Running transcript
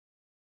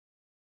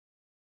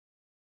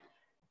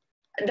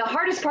the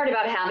hardest part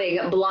about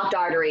having blocked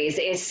arteries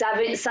is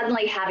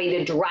suddenly having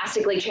to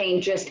drastically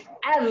change just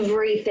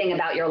everything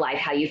about your life,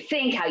 how you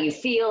think, how you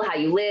feel, how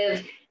you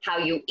live, how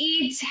you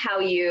eat, how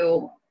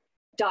you ...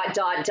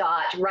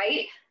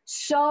 right?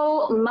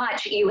 So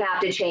much you have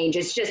to change.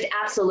 It's just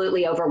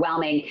absolutely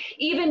overwhelming.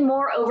 Even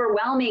more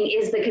overwhelming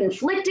is the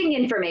conflicting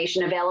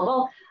information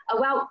available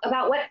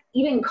about what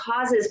even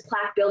causes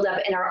plaque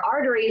buildup in our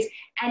arteries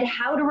and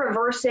how to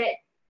reverse it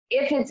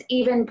if it's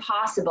even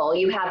possible.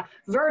 You have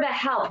Virta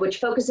Health, which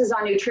focuses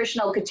on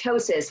nutritional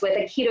ketosis with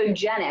a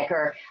ketogenic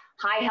or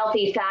high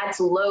healthy fats,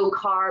 low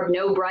carb,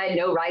 no bread,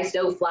 no rice,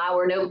 no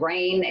flour, no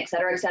grain, et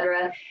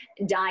cetera,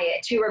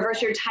 diet to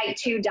reverse your type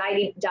 2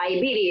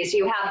 diabetes.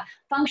 You have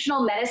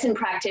functional medicine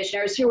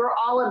practitioners who are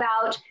all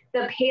about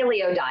the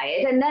paleo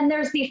diet. And then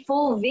there's the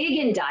full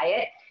vegan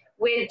diet,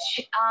 which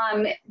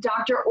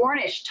Dr.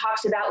 Ornish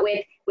talks about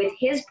with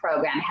his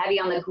program, heavy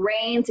on the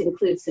grains,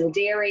 includes some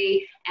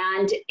dairy,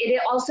 and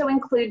it also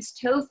includes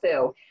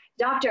tofu.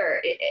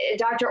 Dr.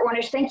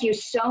 Ornish, thank you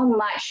so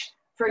much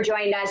for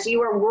joining us.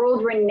 You are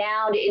world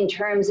renowned in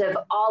terms of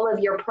all of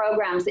your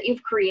programs that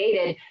you've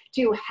created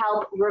to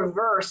help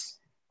reverse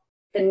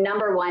the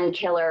 #1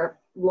 killer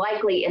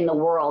likely in the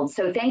world.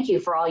 So thank you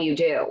for all you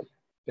do.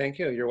 Thank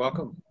you. You're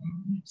welcome.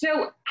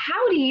 So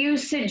how do you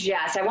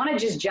suggest, I want to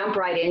just jump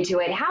right into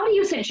it, how do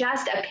you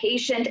suggest a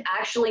patient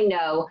actually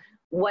know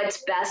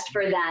what's best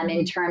for them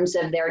in terms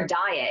of their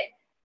diet?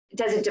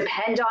 Does it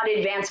depend on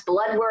advanced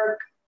blood work?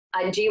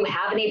 Do you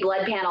have any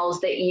blood panels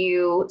that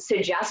you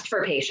suggest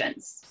for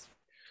patients?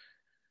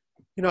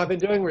 You know, I've been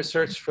doing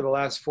research for the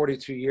last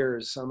 42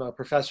 years. I'm a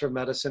professor of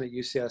medicine at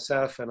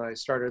UCSF, and I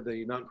started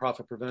the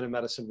nonprofit Preventive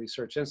Medicine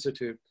Research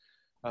Institute.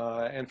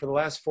 And for the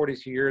last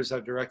 42 years,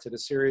 I've directed a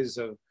series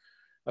of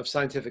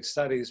scientific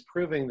studies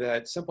proving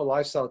that simple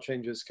lifestyle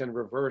changes can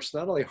reverse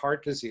not only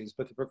heart disease,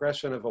 but the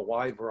progression of a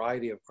wide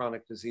variety of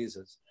chronic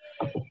diseases.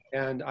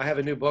 And I have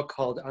a new book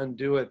called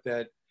Undo It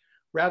that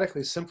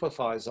radically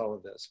simplifies all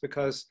of this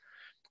because,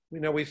 you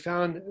know, we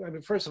found, I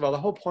mean, first of all, the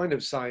whole point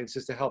of science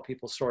is to help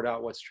people sort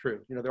out what's true.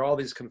 You know, there are all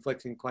these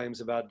conflicting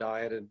claims about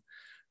diet, and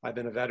I've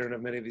been a veteran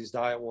of many of these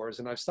diet wars,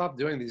 and I've stopped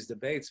doing these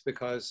debates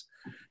because,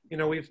 you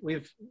know,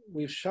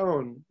 we've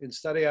shown in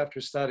study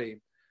after study,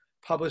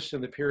 published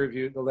in the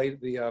peer-reviewed,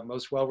 the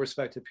most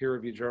well-respected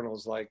peer-reviewed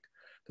journals like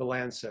The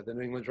Lancet, the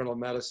New England Journal of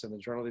Medicine, the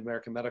Journal of the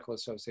American Medical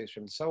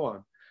Association, and so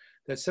on,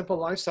 that simple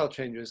lifestyle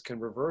changes can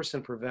reverse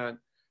and prevent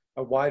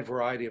a wide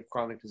variety of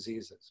chronic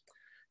diseases.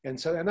 And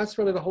that's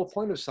really the whole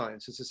point of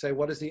science, is to say,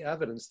 what is the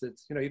evidence that,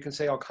 you know, you can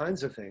say all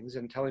kinds of things,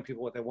 and telling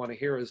people what they want to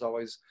hear is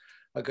always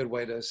a good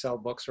way to sell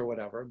books or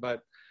whatever.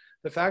 But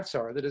the facts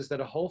are that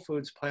a whole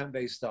foods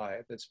plant-based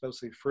diet that's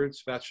mostly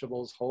fruits,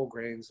 vegetables, whole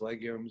grains,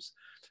 legumes,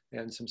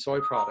 and some soy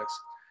products,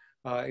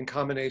 in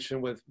combination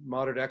with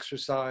moderate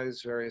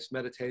exercise, various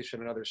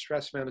meditation and other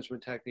stress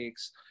management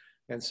techniques,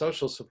 and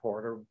social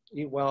support, or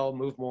eat well,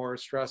 move more,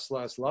 stress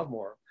less, love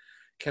more,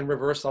 can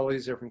reverse all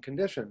these different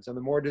conditions. And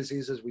the more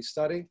diseases we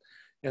study,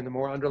 and the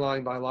more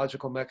underlying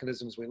biological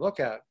mechanisms we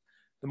look at,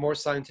 the more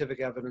scientific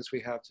evidence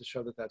we have to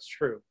show that that's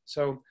true.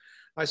 So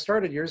I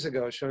started years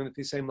ago showing that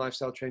these same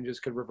lifestyle changes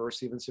could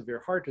reverse even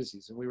severe heart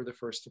disease, and we were the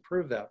first to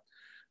prove that.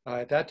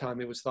 At that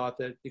time, it was thought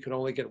that you could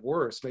only get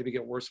worse, maybe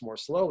get worse more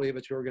slowly,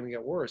 but you were going to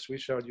get worse. We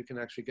showed you can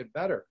actually get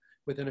better.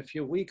 Within a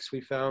few weeks,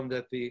 we found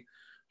that the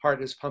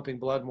heart is pumping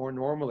blood more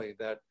normally,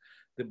 that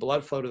the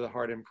blood flow to the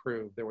heart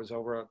improved. There was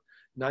over a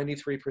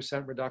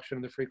 93% reduction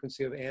in the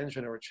frequency of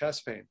angina or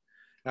chest pain.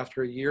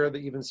 After a year, the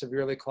even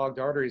severely clogged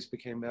arteries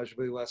became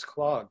measurably less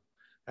clogged.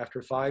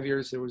 After 5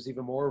 years, there was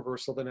even more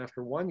reversal than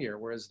after 1 year,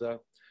 whereas the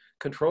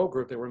control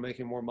group that were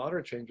making more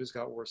moderate changes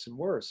got worse and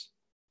worse.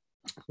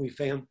 We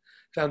found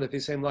that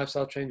these same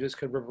lifestyle changes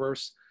could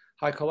reverse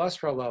high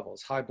cholesterol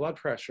levels, high blood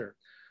pressure.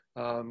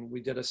 We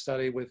did a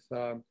study with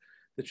the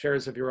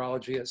chairs of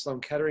urology at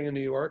Sloan Kettering in New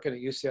York and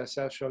at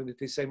UCSF showing that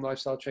these same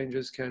lifestyle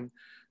changes can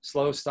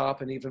slow,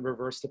 stop, and even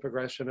reverse the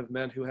progression of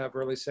men who have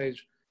early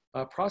stage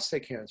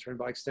prostate cancer, and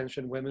by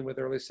extension, women with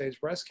early stage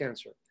breast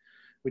cancer.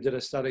 We did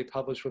a study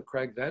published with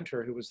Craig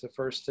Venter, who was the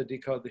first to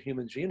decode the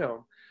human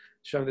genome,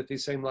 showing that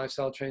these same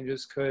lifestyle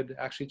changes could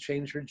actually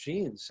change your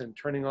genes, and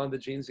turning on the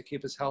genes that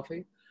keep us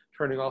healthy,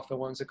 turning off the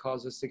ones that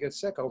cause us to get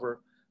sick,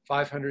 over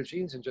 500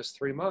 genes in just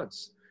 3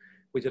 months.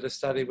 We did a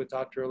study with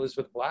Dr.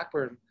 Elizabeth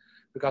Blackburn,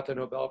 who got the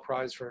Nobel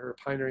Prize for her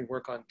pioneering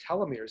work on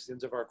telomeres, the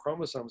ends of our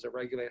chromosomes that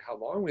regulate how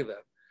long we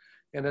live.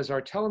 And as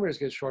our telomeres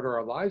get shorter,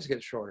 our lives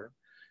get shorter,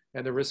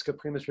 and the risk of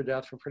premature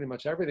death from pretty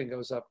much everything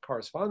goes up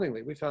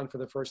correspondingly. We found for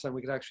the first time we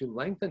could actually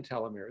lengthen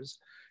telomeres.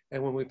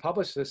 And when we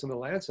published this in The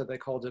Lancet, they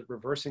called it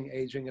reversing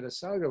aging at a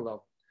cellular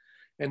level.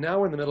 And now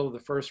we're in the middle of the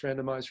first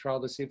randomized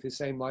trial to see if these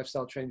same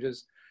lifestyle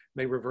changes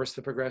may reverse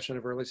the progression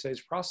of early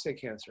stage prostate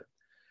cancer.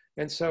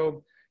 And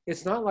so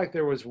it's not like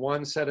there was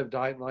one set of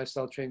diet and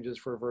lifestyle changes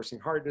for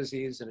reversing heart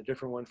disease and a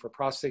different one for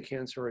prostate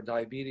cancer or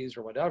diabetes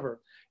or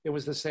whatever. It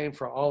was the same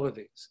for all of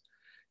these.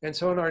 And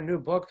so in our new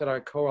book that I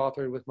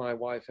co-authored with my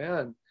wife,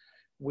 Anne,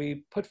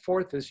 we put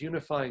forth this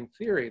unifying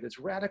theory that's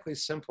radically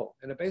simple.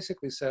 And it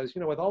basically says,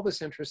 with all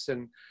this interest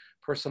in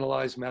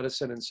personalized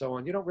medicine and so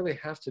on, you don't really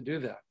have to do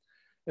that.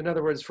 In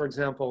other words, for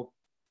example,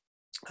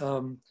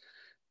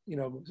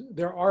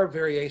 there are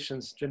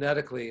variations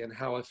genetically in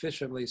how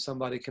efficiently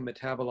somebody can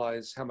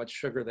metabolize how much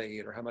sugar they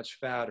eat or how much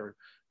fat or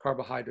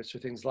carbohydrates or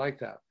things like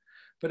that.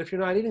 But if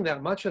you're not eating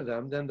that much of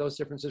them, then those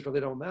differences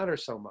really don't matter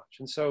so much.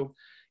 And so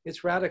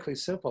it's radically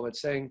simple.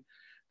 It's saying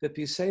that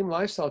these same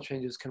lifestyle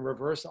changes can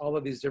reverse all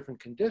of these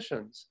different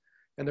conditions.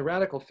 And the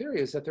radical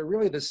theory is that they're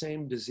really the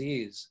same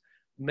disease,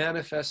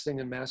 manifesting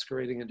and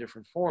masquerading in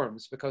different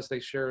forms because they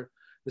share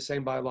the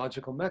same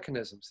biological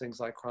mechanisms, things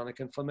like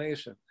chronic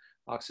inflammation,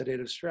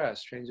 oxidative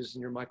stress, changes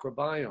in your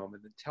microbiome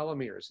and the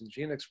telomeres and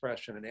gene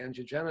expression and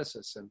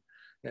angiogenesis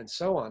and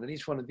so on. And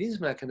each one of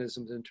these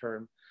mechanisms in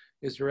turn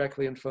is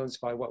directly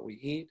influenced by what we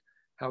eat,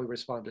 how we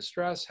respond to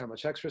stress, how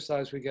much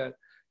exercise we get,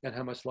 and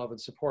how much love and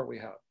support we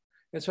have.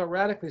 And so it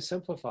radically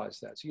simplifies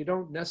that. So you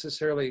don't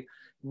necessarily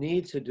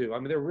need to do,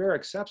 there are rare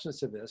exceptions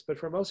to this, but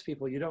for most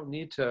people, you don't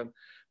need to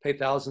pay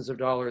thousands of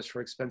dollars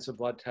for expensive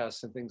blood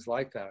tests and things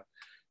like that.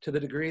 To the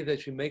degree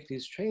that you make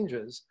these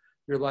changes,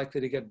 you're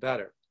likely to get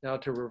better. Now,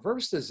 to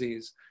reverse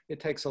disease, it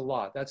takes a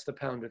lot. That's the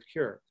pound of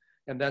cure.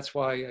 And that's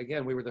why,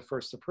 again, we were the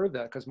first to prove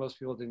that because most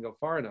people didn't go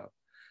far enough.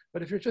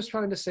 But if you're just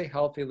trying to stay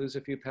healthy, lose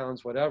a few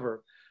pounds,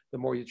 whatever, the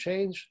more you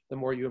change, the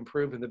more you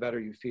improve and the better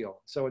you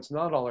feel. So it's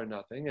not all or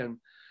nothing. And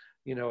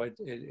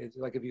it's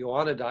like if you go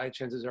on a diet,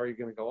 chances are you're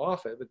going to go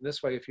off it. But in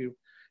this way, if you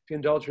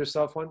indulge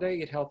yourself one day,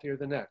 eat healthier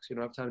the next. You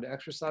don't have time to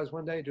exercise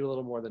one day, do a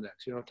little more the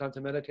next. You don't have time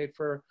to meditate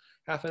for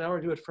half an hour,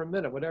 do it for a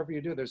minute. Whatever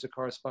you do, there's a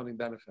corresponding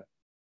benefit.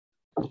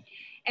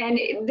 And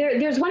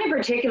there's one in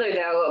particular,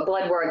 though,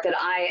 blood work that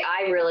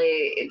I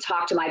really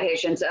talk to my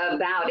patients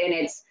about, and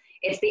it's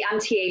the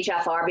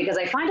MTHFR, because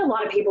I find a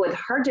lot of people with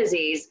heart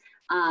disease,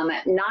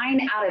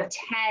 9 out of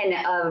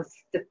 10 of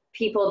the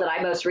people that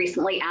I most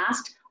recently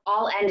asked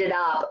all ended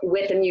up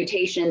with a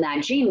mutation in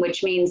that gene,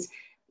 which means,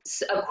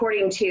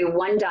 according to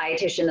one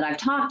dietitian that I've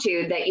talked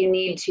to, that you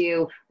need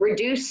to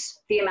reduce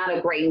the amount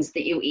of grains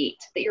that you eat,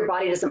 that your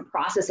body doesn't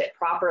process it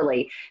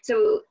properly.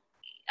 So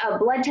a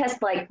blood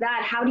test like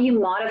that, how do you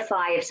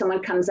modify if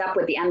someone comes up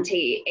with the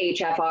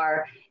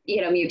MTHFR,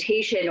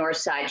 mutation or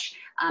such?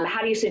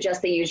 How do you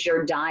suggest they use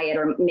your diet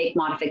or make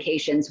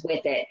modifications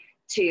with it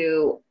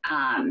to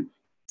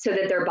so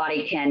that their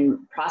body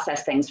can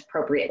process things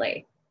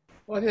appropriately?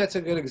 Well, I think that's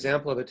a good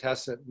example of a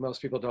test that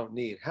most people don't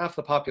need. Half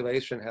the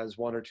population has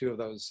one or two of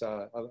those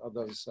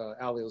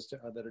alleles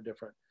that are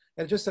different.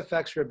 And it just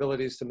affects your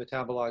abilities to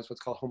metabolize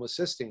what's called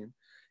homocysteine.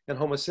 And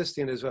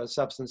homocysteine is a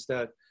substance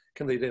that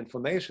can lead to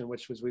inflammation,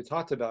 which, as we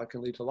talked about,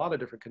 can lead to a lot of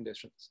different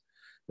conditions.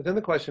 But then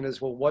the question is,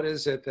 well, what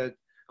is it that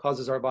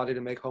causes our body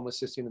to make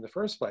homocysteine in the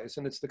first place?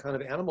 And it's the kind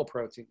of animal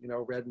protein,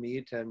 red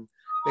meat and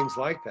things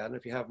like that. And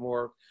if you have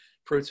more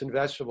fruits and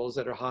vegetables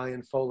that are high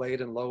in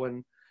folate and low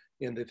in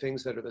the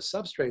things that are the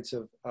substrates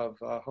of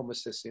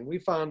homocysteine, we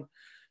found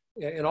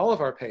in all of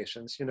our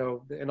patients, in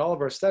all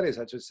of our studies,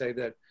 I should say,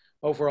 that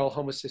overall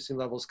homocysteine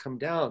levels come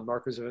down,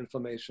 markers of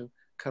inflammation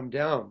come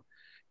down.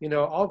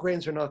 All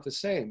grains are not the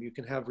same. You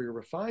can have your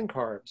refined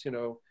carbs,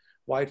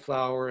 white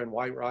flour and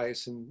white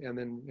rice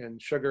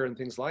and sugar and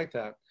things like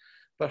that.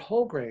 But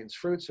whole grains,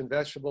 fruits and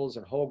vegetables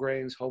and whole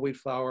grains, whole wheat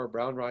flour,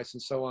 brown rice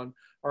and so on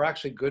are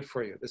actually good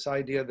for you. This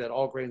idea that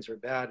all grains are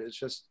bad is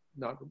just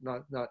not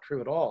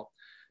true at all.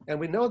 And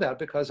we know that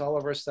because all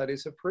of our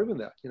studies have proven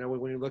that.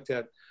 When we looked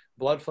at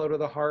blood flow to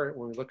the heart,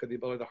 when we look at the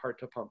ability of the heart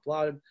to pump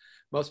blood,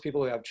 most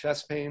people who have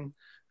chest pain,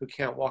 who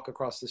can't walk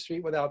across the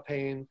street without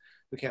pain,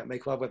 who can't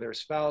make love with their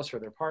spouse or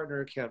their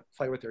partner, can't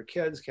play with their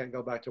kids, can't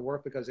go back to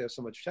work because they have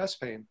so much chest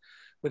pain,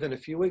 within a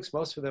few weeks,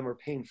 most of them are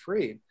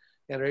pain-free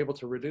and are able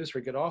to reduce or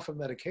get off of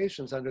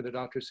medications under their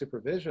doctor's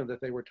supervision that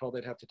they were told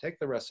they'd have to take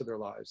the rest of their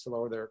lives to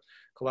lower their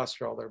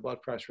cholesterol, their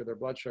blood pressure, their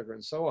blood sugar,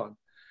 and so on.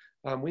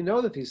 We know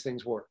that these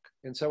things work.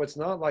 And so it's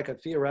not like a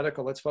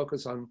theoretical, let's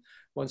focus on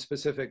one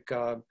specific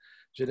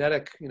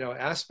genetic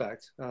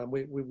aspect.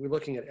 We're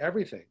looking at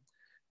everything.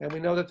 And we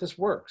know that this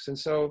works. And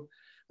so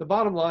the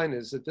bottom line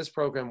is that this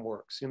program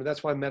works.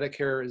 That's why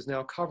Medicare is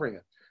now covering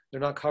it.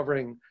 They're not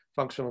covering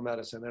functional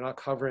medicine. They're not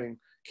covering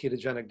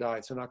ketogenic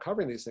diets. They're not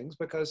covering these things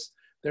because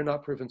they're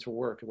not proven to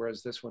work,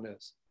 whereas this one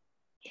is.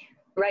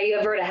 Right, you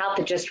have Verta Health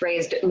that just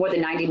raised more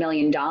than $90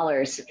 million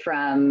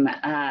from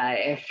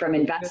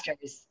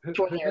investors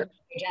for their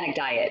ketogenic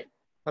diet.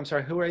 I'm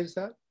sorry, who raised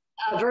that?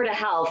 Verta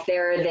Health,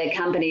 they're the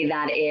company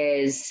that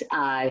is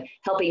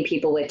helping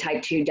people with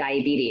type 2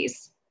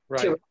 diabetes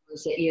to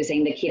reduce it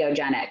using the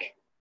ketogenic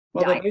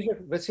diet.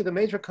 The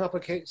major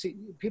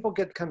complication, people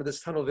get kind of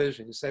this tunnel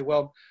vision. You say,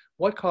 well,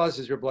 what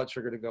causes your blood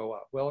sugar to go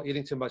up? Well,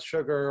 eating too much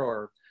sugar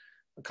or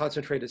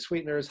concentrated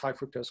sweeteners, high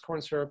fructose corn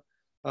syrup,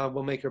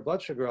 will make your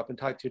blood sugar up in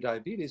type 2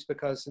 diabetes,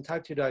 because in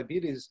type 2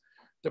 diabetes,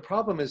 the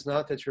problem is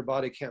not that your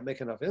body can't make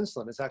enough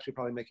insulin. It's actually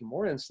probably making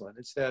more insulin.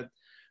 It's that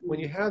when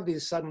you have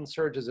these sudden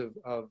surges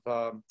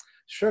of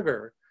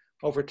sugar,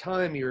 over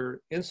time,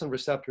 your insulin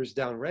receptors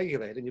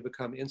downregulate and you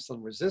become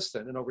insulin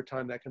resistant. And over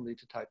time, that can lead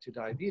to type 2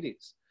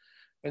 diabetes.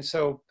 And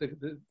so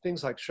the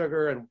things like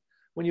sugar, and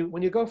when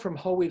you go from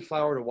whole wheat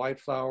flour to white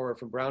flour, or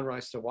from brown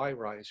rice to white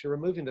rice, you're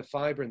removing the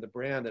fiber and the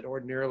bran that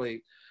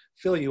ordinarily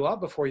fill you up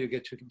before you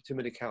get too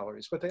many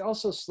calories, but they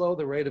also slow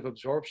the rate of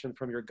absorption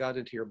from your gut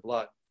into your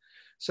blood.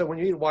 So when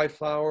you eat white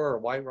flour or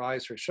white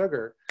rice or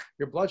sugar,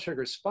 your blood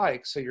sugar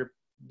spikes, so your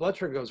blood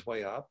sugar goes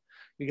way up.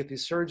 You get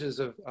these surges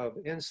of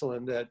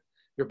insulin that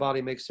your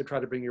body makes to try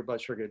to bring your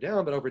blood sugar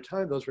down, but over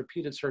time, those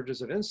repeated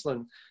surges of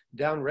insulin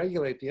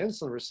downregulate the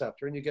insulin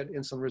receptor, and you get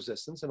insulin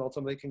resistance, and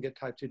ultimately can get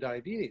type 2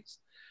 diabetes.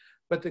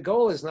 But the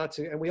goal is not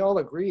to, and we all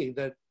agree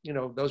that, you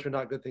know, those are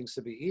not good things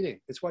to be eating.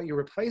 It's what you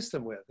replace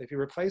them with. If you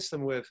replace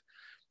them with,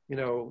 you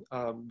know,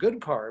 good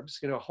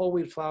carbs, you know, whole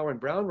wheat flour and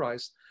brown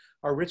rice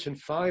are rich in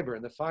fiber,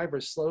 and the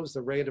fiber slows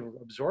the rate of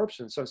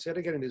absorption. So instead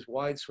of getting these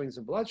wide swings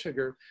in blood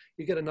sugar,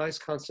 you get a nice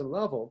constant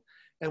level.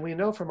 And we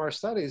know from our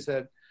studies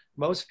that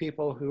most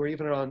people who are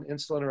even on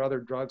insulin or other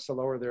drugs to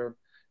lower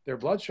their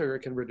blood sugar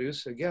can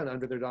reduce, again,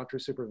 under their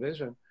doctor's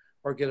supervision,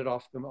 or get it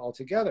off them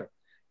altogether.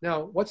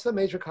 Now, what's the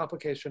major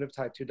complication of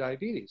type 2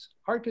 diabetes?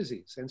 Heart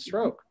disease and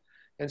stroke.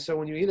 And so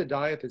when you eat a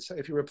diet that's,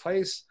 if you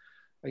replace,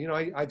 you know,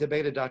 I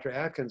debated Dr.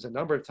 Atkins a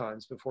number of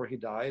times before he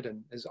died,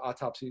 and his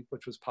autopsy,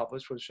 which was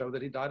published, would show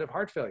that he died of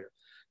heart failure.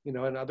 You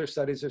know, and other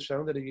studies have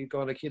shown that if you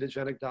go on a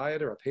ketogenic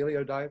diet or a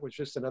paleo diet, which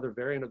is just another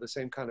variant of the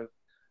same kind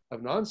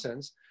of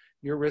nonsense,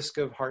 your risk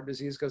of heart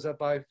disease goes up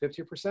by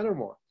 50% or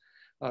more.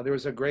 There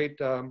was a great,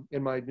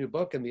 in my new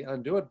book, in the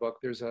Undo It book,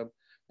 there's a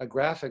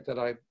graphic that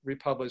I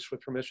republished with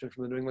permission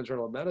from the New England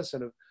Journal of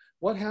Medicine of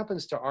what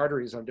happens to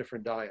arteries on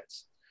different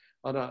diets.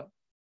 On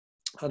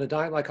a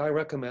diet like I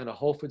recommend, a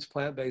whole foods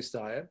plant-based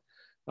diet,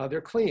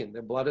 they're clean.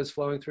 The blood is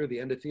flowing through, the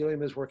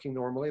endothelium is working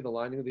normally, the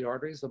lining of the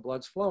arteries, the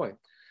blood's flowing.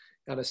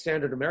 On a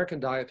standard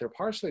American diet, they're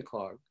partially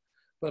clogged.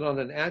 But on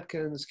an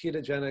Atkins,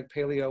 ketogenic,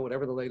 paleo,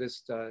 whatever the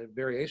latest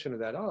variation of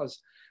that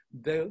is,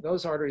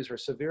 those arteries are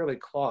severely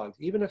clogged,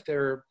 even if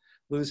they're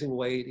losing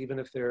weight, even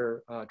if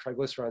their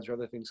triglycerides or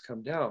other things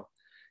come down.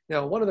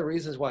 Now, one of the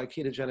reasons why a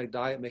ketogenic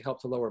diet may help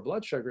to lower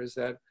blood sugar is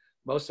that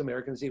most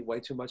Americans eat way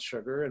too much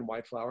sugar and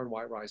white flour and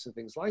white rice and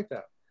things like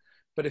that.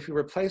 But if you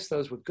replace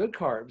those with good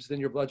carbs, then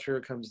your blood sugar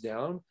comes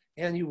down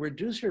and you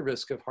reduce your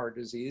risk of heart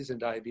disease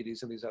and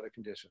diabetes and these other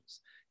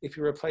conditions. If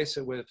you replace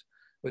it with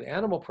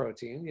animal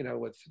protein, you know,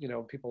 with, you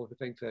know, people who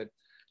think that,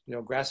 you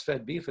know,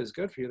 grass-fed beef is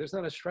good for you, there's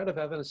not a shred of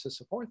evidence to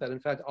support that. In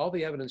fact, all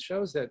the evidence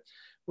shows that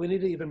we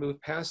need to even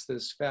move past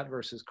this fat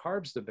versus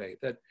carbs debate,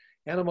 that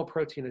animal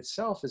protein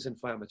itself is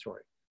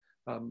inflammatory.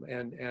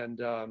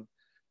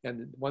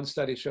 And one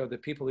study showed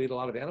that people who eat a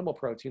lot of animal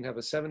protein have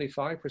a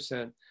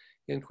 75%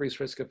 increased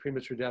risk of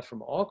premature death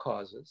from all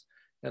causes,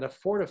 and a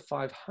 400 to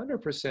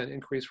 500%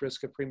 increased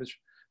risk of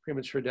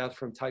premature death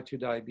from type 2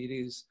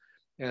 diabetes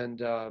and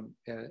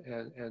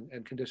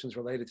conditions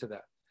related to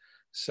that.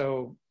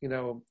 So, you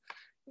know,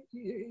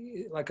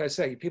 like I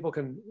say, people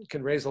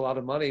can raise a lot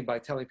of money by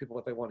telling people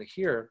what they want to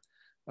hear.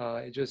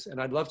 And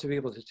I'd love to be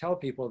able to tell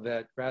people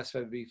that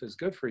grass-fed beef is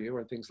good for you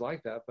or things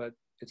like that, but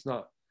it's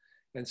not.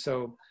 And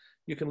so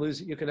you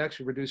can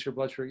actually reduce your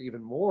blood sugar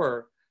even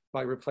more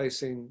by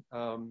replacing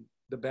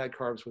the bad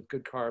carbs with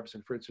good carbs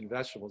and fruits and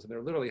vegetables. And there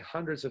are literally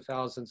hundreds of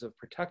thousands of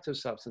protective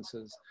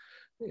substances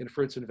in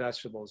fruits and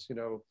vegetables, you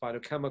know,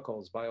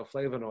 phytochemicals,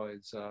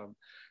 bioflavonoids,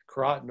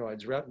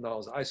 carotenoids,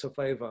 retinols,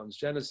 isoflavones,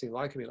 genistein,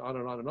 lycopene, on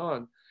and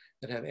on,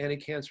 that have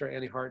anti-cancer,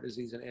 anti-heart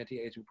disease, and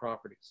anti-aging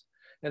properties.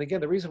 And again,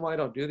 the reason why I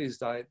don't do these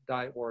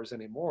diet wars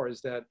anymore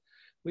is that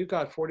we've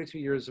got 42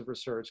 years of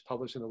research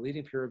published in the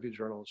leading peer-reviewed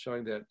journals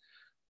showing that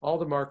all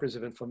the markers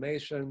of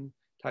inflammation,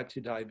 type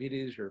 2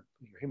 diabetes, your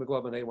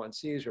hemoglobin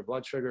A1Cs, your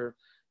blood sugar,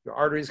 your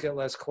arteries get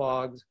less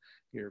clogged,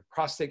 your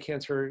prostate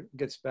cancer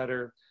gets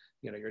better,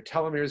 you know, your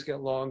telomeres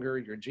get longer,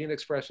 your gene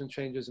expression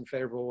changes in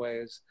favorable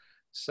ways.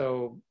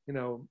 So, you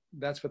know,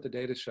 that's what the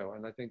data show.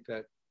 And I think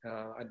that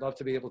I'd love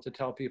to be able to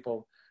tell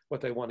people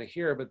what they want to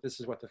hear, but this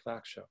is what the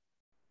facts show.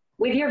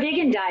 With your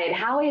vegan diet,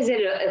 how has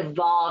it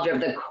evolved over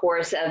the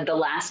course of the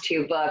last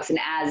two books and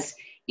as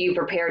you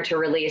prepare to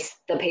release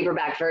the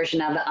paperback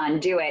version of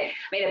Undo It? I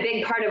mean, a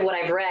big part of what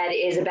I've read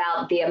is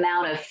about the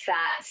amount of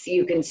fats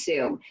you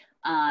consume.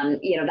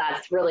 You know,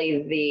 that's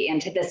really the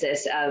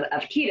antithesis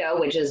of keto,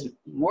 which is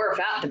more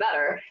fat the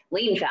better,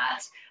 lean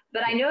fats.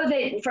 But I know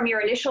that from your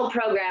initial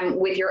program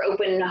with your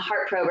open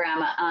heart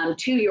program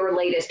to your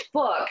latest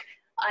book,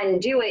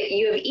 Undo It,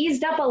 you have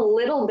eased up a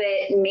little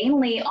bit,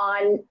 mainly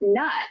on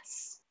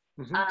nuts.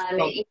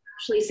 You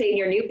actually say in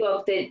your new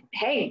book that,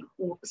 hey,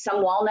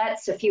 some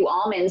walnuts, a few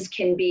almonds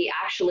can be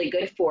actually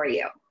good for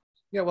you.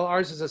 Yeah, well,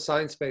 ours is a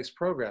science-based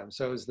program.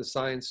 So as the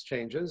science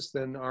changes,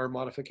 then our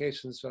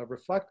modifications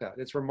reflect that.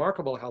 It's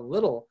remarkable how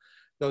little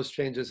those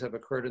changes have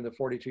occurred in the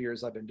 42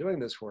 years I've been doing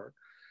this work.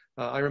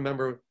 I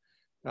remember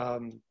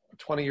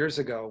 20 years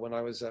ago when I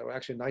was,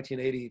 actually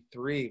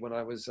 1983, when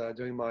I was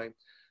doing my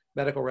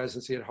medical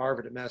residency at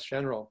Harvard at Mass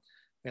General.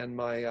 And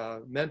my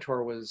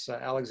mentor was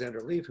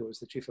Alexander Leaf, who was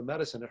the chief of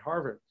medicine at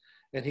Harvard.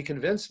 And he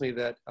convinced me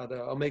that the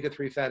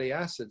omega-3 fatty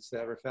acids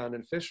that are found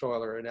in fish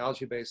oil or in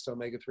algae-based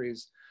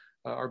omega-3s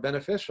are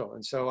beneficial.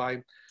 And so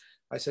I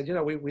I said, you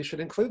know, we should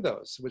include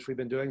those, which we've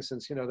been doing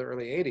since, you know, the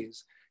early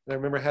 80s. And I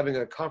remember having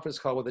a conference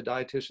call with the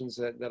dietitians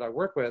that I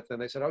work with,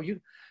 and they said, oh, you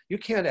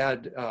can't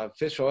add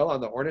fish oil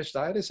on the Ornish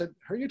diet. I said,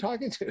 who are you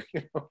talking to?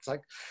 You know, it's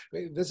like,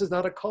 this is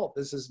not a cult.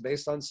 This is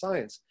based on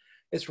science.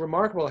 It's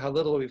remarkable how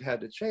little we've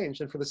had to change.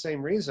 And for the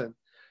same reason,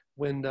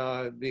 when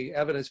the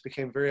evidence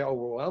became very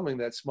overwhelming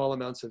that small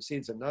amounts of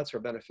seeds and nuts are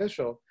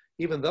beneficial,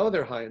 even though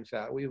they're high in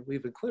fat,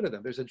 we've included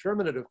them. There's a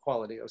germinative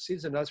quality.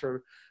 Seeds and nuts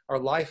are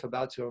life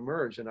about to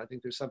emerge, and I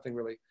think there's something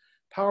really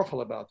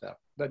powerful about that.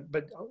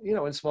 But you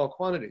know, in small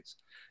quantities.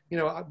 You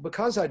know,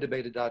 because I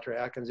debated Dr.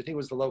 Atkins, and he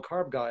was the low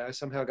carb guy, I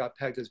somehow got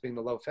pegged as being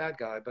the low fat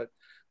guy. But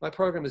my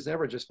program has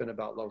never just been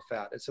about low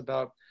fat. It's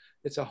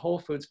a whole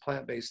foods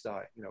plant-based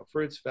diet. You know,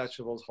 fruits,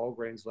 vegetables, whole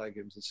grains,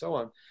 legumes, and so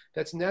on.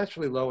 That's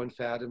naturally low in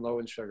fat and low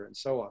in sugar and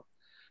so on.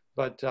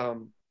 But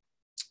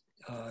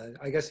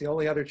I guess the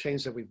only other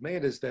change that we've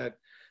made is that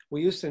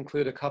we used to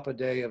include a cup a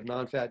day of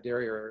non-fat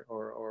dairy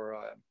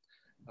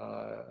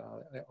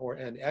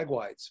and egg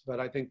whites. But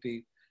I think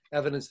the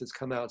evidence that's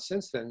come out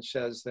since then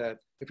says that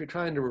if you're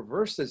trying to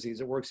reverse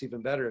disease, it works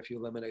even better if you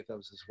eliminate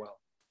those as well.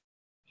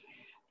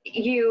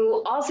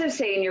 You also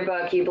say in your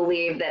book, you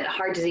believe that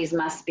heart disease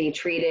must be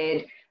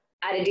treated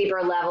at a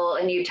deeper level,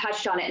 and you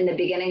touched on it in the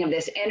beginning of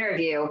this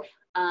interview.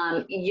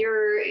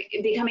 You're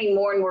becoming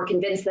more and more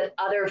convinced that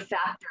other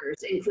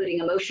factors, including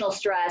emotional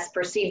stress,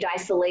 perceived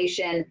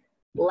isolation,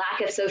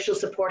 lack of social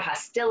support,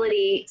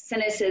 hostility,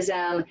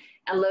 cynicism,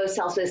 and low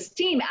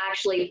self-esteem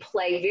actually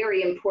play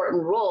very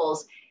important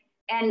roles.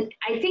 And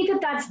I think that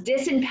that's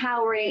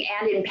disempowering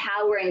and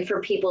empowering for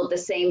people at the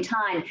same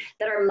time,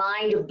 that our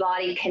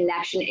mind-body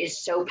connection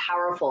is so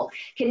powerful.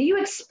 Can you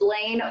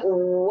explain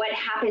what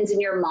happens in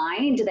your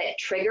mind that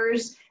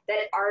triggers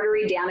that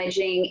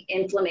artery-damaging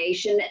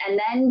inflammation, and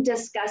then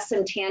discuss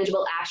some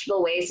tangible,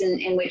 actionable ways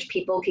in which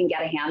people can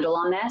get a handle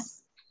on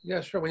this?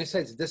 Yeah, sure. When you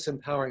say it's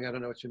disempowering, I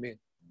don't know what you mean.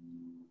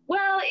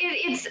 Well,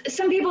 it's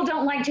some people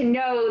don't like to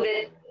know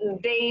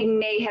that they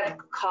may have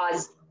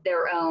caused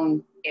their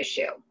own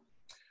issue.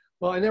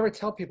 Well, I never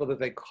tell people that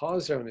they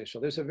cause their own issue.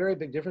 There's a very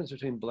big difference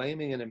between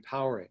blaming and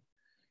empowering.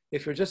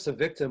 If you're just a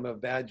victim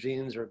of bad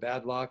genes or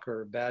bad luck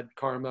or bad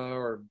karma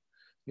or,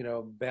 you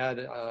know, bad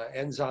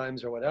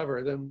enzymes or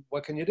whatever, then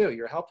what can you do?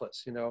 You're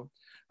helpless, you know.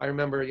 I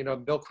remember, you know,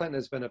 Bill Clinton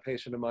has been a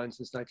patient of mine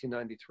since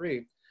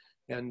 1993.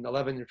 And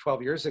 11 or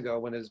 12 years ago,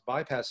 when his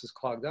bypasses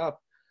clogged up,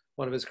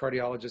 one of his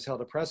cardiologists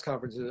held a press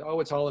conference and said, oh,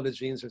 it's all in his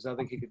genes. There's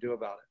nothing he could do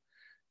about it.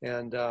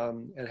 And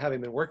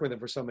having been working with him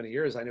for so many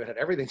years, I knew it had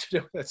everything to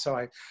do with it. So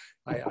I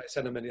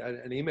sent him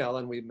an email,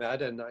 and we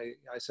met, and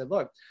I said,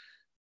 look,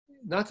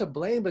 not to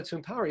blame, but to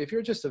empower. If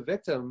you're just a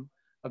victim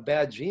of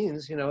bad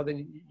genes, you know,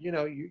 then, you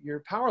know,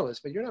 you're powerless,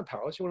 but you're not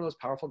powerless. You're one of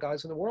those powerful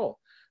guys in the world.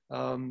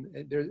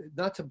 They're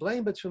not to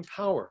blame, but to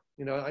empower.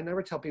 You know, I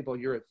never tell people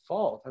you're at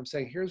fault. I'm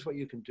saying, here's what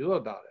you can do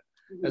about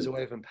it as a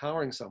way of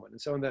empowering someone.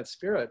 And so in that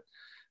spirit,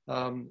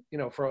 you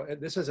know,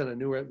 this isn't a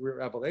new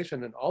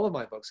revelation, and all of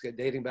my books get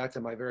dating back to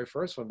my very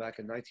first one back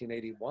in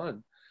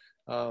 1981.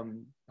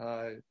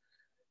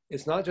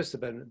 It's not just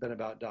been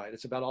about diet.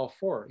 It's about all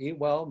four: eat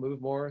well,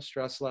 move more,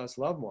 stress less,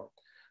 love more.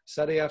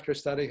 Study after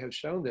study have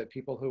shown that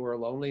people who are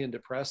lonely and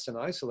depressed and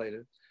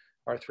isolated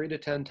are 3 to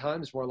 10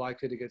 times more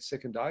likely to get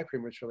sick and die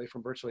prematurely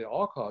from virtually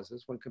all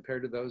causes when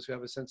compared to those who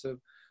have a sense of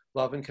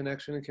love and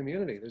connection and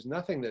community. There's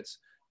nothing that's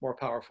more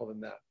powerful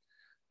than that.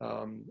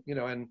 You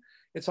know, and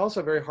it's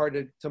also very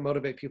hard to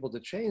motivate people to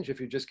change if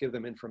you just give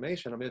them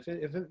information. I mean,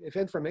 if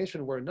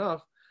information were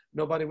enough,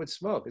 nobody would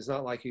smoke. It's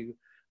not like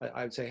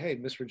I would say, hey,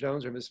 Mr.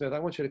 Jones or Ms. Smith, I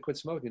want you to quit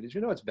smoking. Did you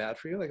know it's bad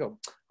for you? They go,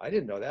 I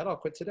didn't know that. I'll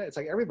quit today. It's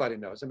like everybody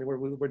knows. I mean,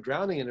 we're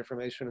drowning in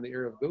information in the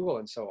ear of Google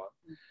and so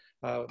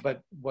on.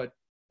 But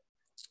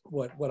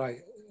what I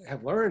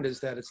have learned is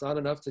that it's not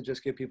enough to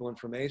just give people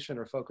information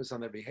or focus on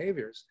their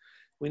behaviors.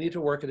 We need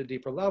to work at a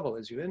deeper level,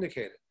 as you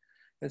indicated.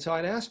 And so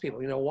I'd ask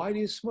people, you know, why do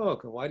you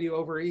smoke, and why do you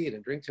overeat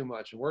and drink too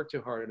much and work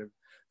too hard and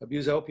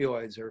abuse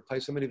opioids or play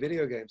so many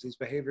video games? These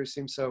behaviors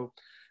seem so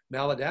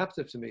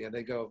maladaptive to me. And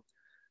they go,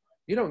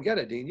 you don't get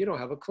it, Dean. You don't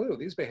have a clue.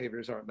 These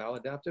behaviors aren't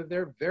maladaptive.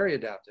 They're very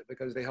adaptive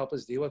because they help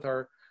us deal with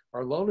our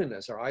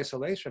loneliness, our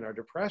isolation, our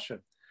depression.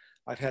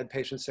 I've had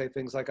patients say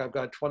things like, I've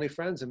got 20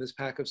 friends in this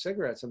pack of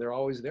cigarettes and they're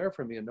always there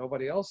for me and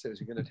nobody else is.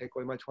 You're going to take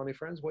away my 20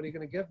 friends? What are you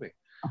going to give me?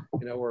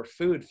 You know, or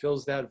food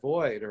fills that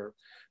void, or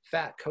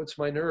fat coats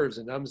my nerves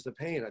and numbs the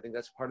pain. I think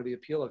that's part of the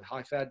appeal of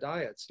high fat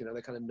diets. You know,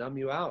 they kind of numb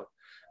you out.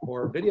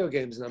 Or video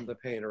games numb the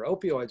pain, or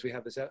opioids, we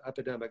have this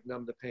epidemic,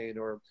 numb the pain,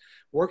 or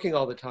working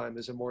all the time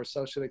is a more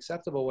socially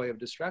acceptable way of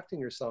distracting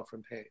yourself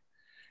from pain.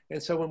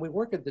 And so when we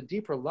work at the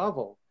deeper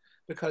level,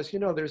 because, you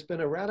know, there's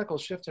been a radical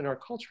shift in our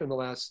culture in the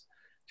last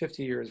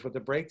 50 years with the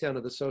breakdown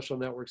of the social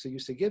networks that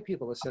used to give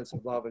people a sense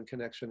of love and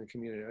connection and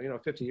community. You know,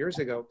 50 years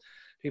ago,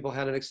 people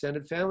had an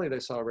extended family they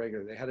saw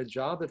regularly. They had a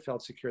job that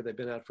felt secure they'd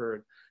been at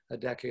for a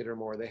decade or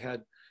more. They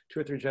had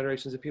 2 or 3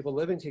 generations of people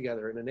living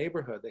together in a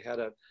neighborhood. They had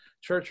a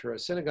church or a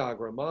synagogue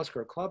or a mosque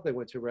or a club they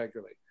went to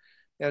regularly.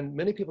 And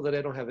many people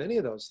today don't have any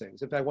of those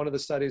things. In fact, one of the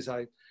studies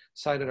I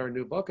cite in our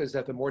new book is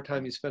that the more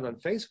time you spend on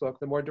Facebook,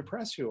 the more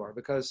depressed you are,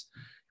 because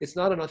it's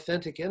not an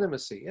authentic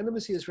intimacy.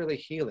 Intimacy is really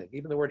healing.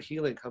 Even the word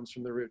healing comes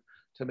from the root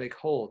to make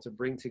whole, to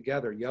bring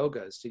together.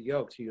 Yoga is to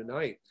yoke, to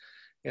unite.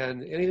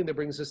 And anything that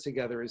brings us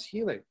together is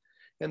healing.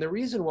 And the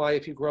reason why,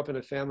 if you grow up in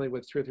a family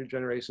with 2 or 3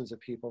 generations of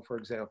people, for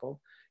example,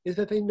 is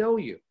that they know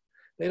you.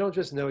 They don't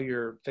just know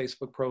your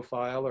Facebook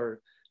profile,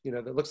 or, you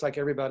know, that looks like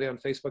everybody on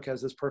Facebook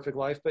has this perfect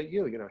life, but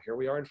you know, here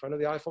we are in front of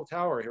the Eiffel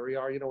Tower, here we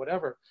are, you know,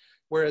 whatever.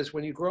 Whereas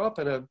when you grow up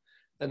in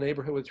a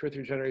neighborhood with 2 or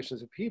 3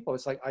 generations of people,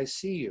 it's like, I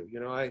see you, you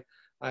know,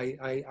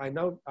 I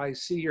know, I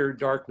see your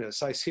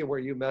darkness. I see where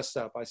you messed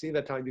up. I see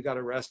that time you got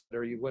arrested,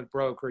 or you went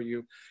broke, or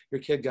your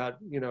kid got,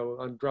 you know,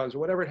 on drugs, or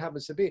whatever it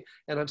happens to be.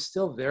 And I'm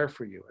still there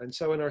for you. And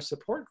so in our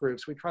support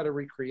groups, we try to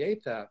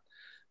recreate that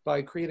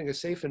by creating a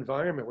safe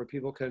environment where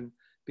people can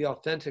be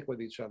authentic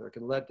with each other,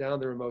 can let down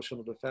their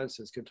emotional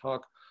defenses, can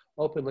talk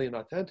openly and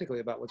authentically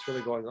about what's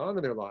really going on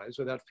in their lives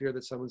without fear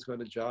that someone's going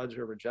to judge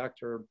or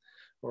reject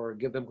or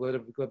give them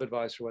glib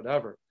advice or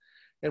whatever.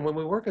 And when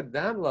we work at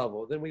that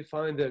level, then we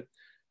find that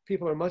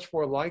people are much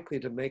more likely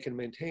to make and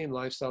maintain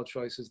lifestyle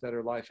choices that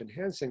are life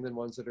enhancing than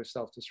ones that are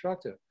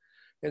self-destructive.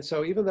 And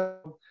so even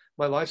though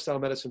my lifestyle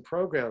medicine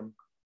program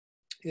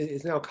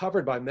is now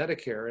covered by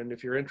Medicare, and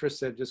if you're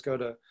interested, just go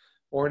to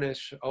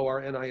Ornish,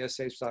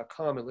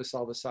 ORNISH.com, and lists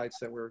all the sites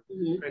that we're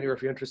training, or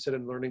if you're interested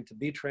in learning to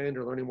be trained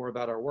or learning more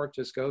about our work,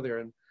 just go there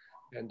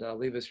and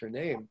leave us your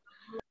name.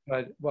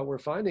 But what we're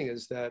finding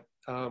is that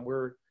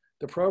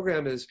the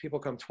program is people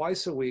come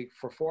twice a week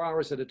for 4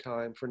 hours at a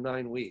time for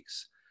 9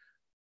 weeks.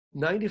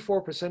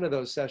 94% of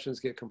those sessions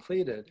get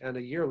completed, and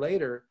a year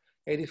later,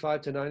 85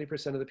 to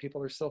 90% of the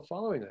people are still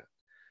following it.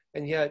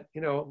 And yet,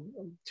 you know,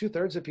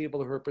 2/3 of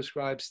people who are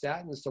prescribed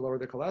statins to lower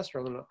their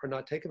cholesterol are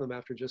not taking them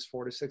after just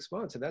 4 to 6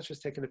 months. And that's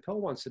just taking a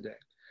pill once a day.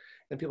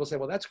 And people say,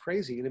 well, that's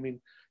crazy. And I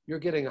mean, you're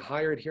getting a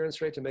higher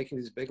adherence rate to making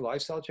these big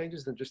lifestyle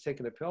changes than just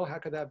taking a pill. How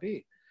could that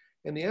be?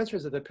 And the answer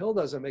is that the pill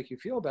doesn't make you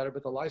feel better,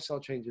 but the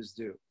lifestyle changes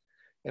do.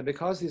 And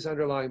because these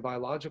underlying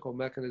biological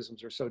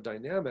mechanisms are so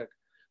dynamic,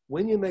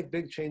 when you make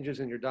big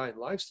changes in your diet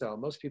and lifestyle,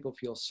 most people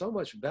feel so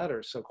much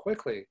better so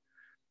quickly.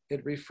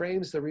 It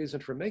reframes the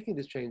reason for making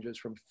these changes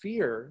from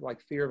fear,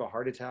 like fear of a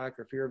heart attack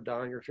or fear of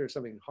dying or fear of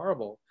something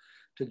horrible,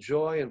 to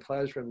joy and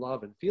pleasure and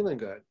love and feeling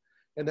good.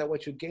 And that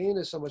what you gain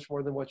is so much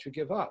more than what you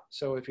give up.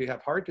 So if you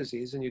have heart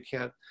disease and you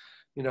can't,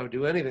 you know,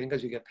 do anything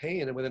because you get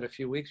pain, and within a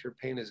few weeks your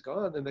pain is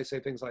gone, then they say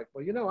things like,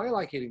 well, you know, I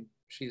like eating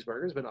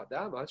cheeseburgers, but not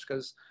that much,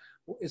 because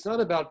it's not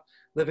about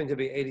living to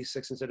be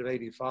 86 instead of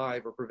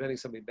 85 or preventing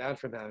something bad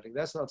from happening.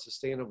 That's not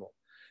sustainable.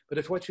 But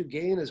if what you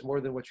gain is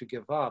more than what you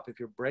give up, if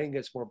your brain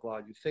gets more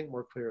blood, you think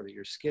more clearly,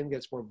 your skin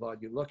gets more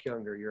blood, you look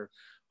younger, your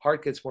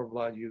heart gets more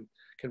blood, you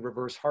can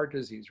reverse heart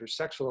disease, your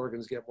sexual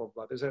organs get more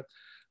blood. There's a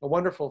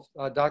wonderful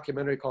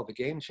documentary called The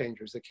Game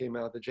Changers that came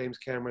out that James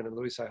Cameron and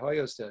Luis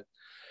Hoyos did.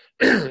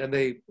 And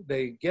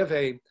they give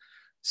a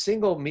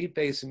single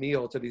meat-based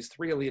meal to these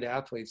 3 elite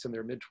athletes in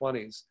their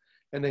mid-20s.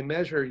 And they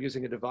measure,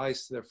 using a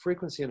device, the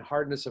frequency and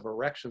hardness of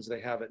erections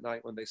they have at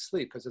night when they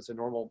sleep, because it's a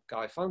normal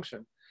guy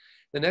function.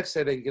 The next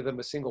day, they give them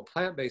a single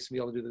plant-based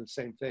meal and do the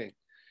same thing.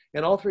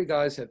 And all 3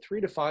 guys had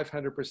 300 to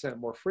 500%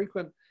 more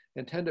frequent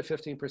and 10 to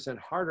 15%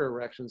 harder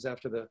erections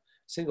after the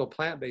single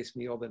plant-based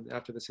meal than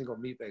after the single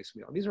meat-based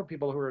meal. And these are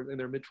people who are in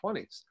their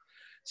mid-20s.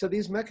 So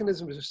these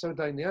mechanisms are so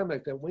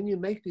dynamic that when you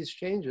make these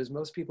changes,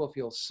 most people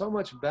feel so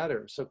much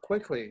better so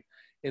quickly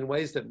in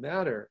ways that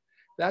matter.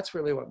 That's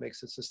really what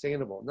makes it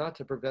sustainable, not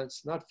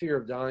fear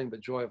of dying, but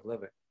joy of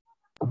living.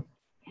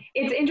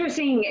 It's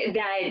interesting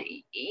that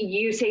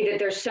you say that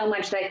there's so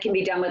much that can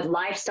be done with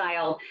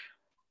lifestyle,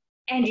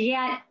 and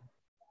yet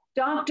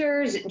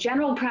doctors,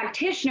 general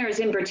practitioners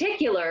in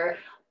particular,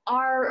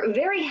 are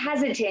very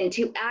hesitant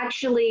to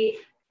actually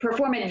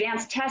perform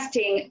advanced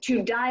testing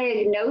to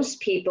diagnose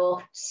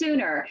people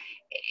sooner.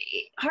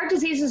 Heart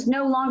disease is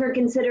no longer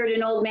considered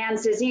an old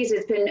man's disease.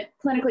 It's been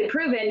clinically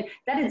proven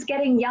that it's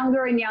getting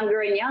younger and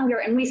younger and younger,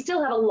 and we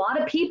still have a lot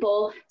of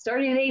people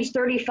starting at age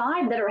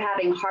 35 that are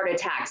having heart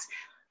attacks.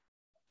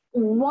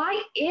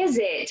 Why is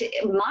it?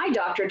 My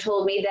doctor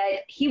told me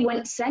that he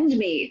wouldn't send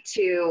me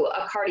to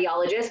a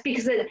cardiologist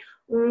because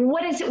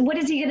what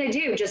is he going to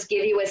do? Just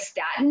give you a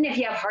statin if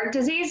you have heart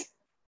disease?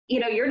 You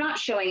know, you're not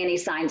showing any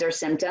signs or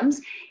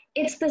symptoms.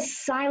 It's the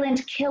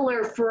silent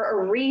killer for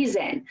a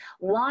reason.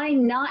 Why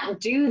not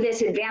do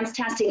this advanced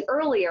testing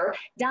earlier,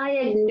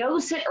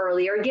 diagnose it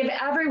earlier, give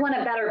everyone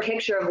a better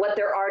picture of what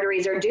their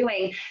arteries are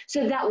doing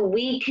so that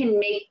we can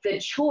make the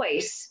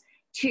choice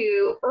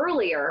to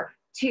earlier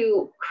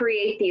to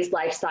create these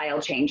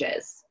lifestyle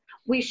changes?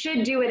 We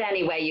should do it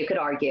anyway, you could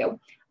argue,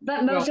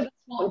 but most of us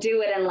won't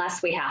do it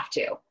unless we have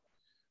to.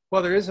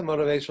 Well, there is a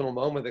motivational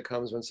moment that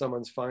comes when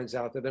someone finds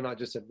out that they're not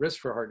just at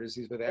risk for heart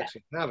disease, but they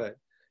actually have it.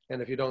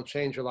 And if you don't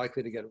change, you're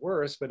likely to get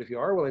worse. But if you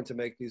are willing to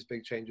make these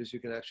big changes, you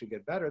can actually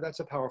get better. That's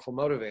a powerful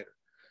motivator.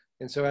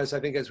 And so as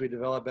we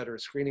develop better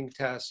screening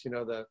tests, you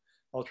know, the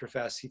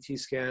ultra-fast CT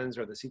scans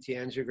or the CT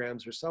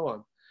angiograms or so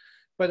on.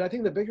 But I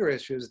think the bigger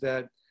issue is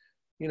that,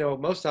 you know,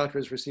 most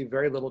doctors receive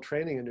very little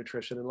training in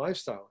nutrition and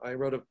lifestyle.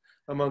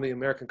 I'm on the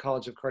American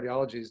College of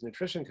Cardiology's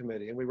nutrition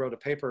committee, and we wrote a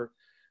paper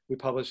we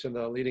published in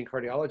the leading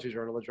cardiology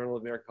journal, the Journal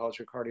of the American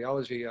College of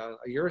Cardiology,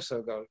 a year or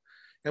so ago.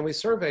 And we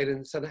surveyed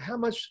and said, how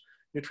much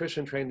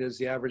nutrition training does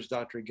the average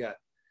doctor get?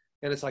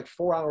 And it's like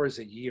 4 hours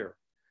a year.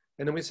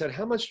 And then we said,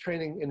 how much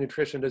training in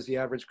nutrition does the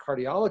average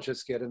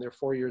cardiologist get in their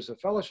 4 years of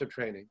fellowship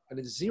training? And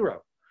it's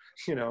 0,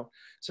 you know?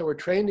 So we're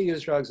trained to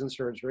use drugs in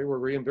surgery. We're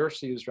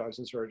reimbursed to use drugs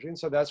in surgery. And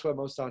so that's what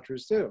most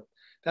doctors do.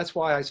 That's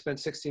why I spent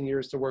 16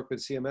 years to work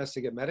with CMS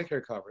to get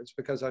Medicare coverage,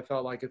 because I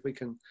felt like if we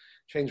can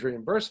change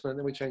reimbursement,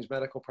 then we change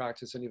medical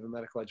practice and even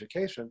medical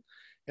education.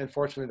 And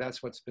fortunately,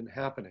 that's what's been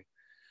happening.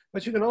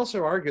 But you can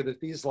also argue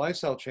that these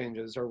lifestyle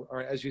changes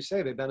are, as you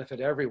say, they benefit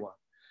everyone.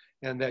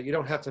 And that you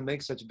don't have to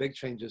make such big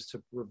changes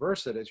to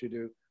reverse it as you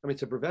do,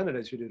 to prevent it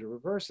as you do to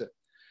reverse it.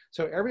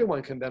 So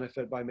everyone can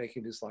benefit by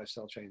making these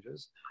lifestyle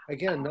changes.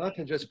 Again, not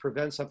to just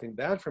prevent something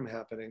bad from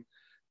happening,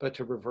 but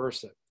to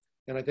reverse it.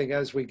 And I think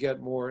as we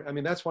get more,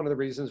 that's one of the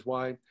reasons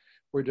why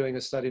we're doing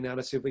a study now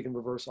to see if we can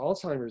reverse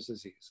Alzheimer's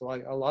disease. So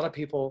like a lot of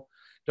people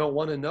don't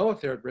want to know if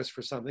they're at risk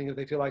for something if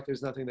they feel like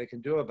there's nothing they can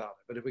do about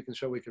it. But if we can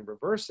show we can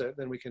reverse it,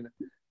 then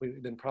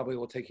then probably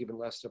we'll take even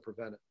less to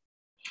prevent it.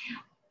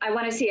 I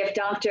want to see if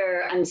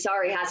Dr.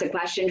 Ansari has a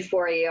question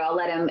for you. I'll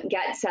let him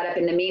get set up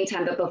in the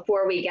meantime, but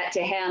before we get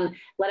to him,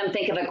 let him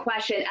think of a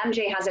question.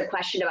 MJ has a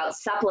question about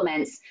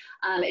supplements.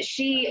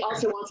 She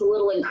also wants a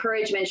little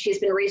encouragement. She's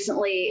been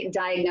recently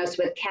diagnosed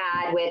with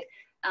CAD with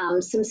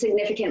some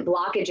significant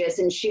blockages,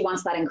 and she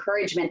wants that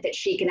encouragement that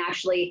she can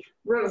actually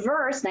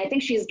reverse, and I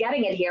think she's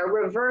getting it here,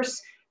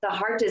 reverse the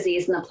heart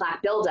disease and the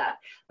plaque buildup.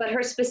 But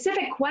her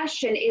specific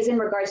question is in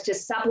regards to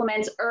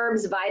supplements,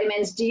 herbs,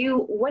 vitamins.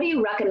 What do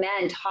you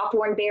recommend?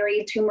 Hawthorn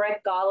berry,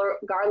 turmeric,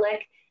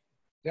 garlic?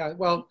 Yeah,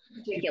 well,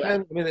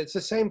 it's the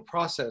same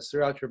process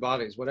throughout your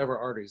bodies, whatever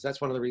arteries.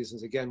 That's one of the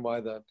reasons, again, why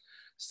the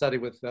study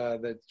with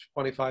the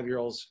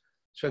 25-year-olds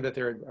showed that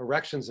their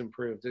erections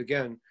improved.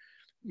 Again,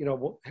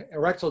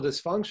 erectile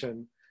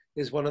dysfunction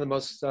is one of the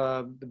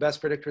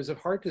best predictors of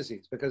heart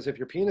disease, because if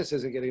your penis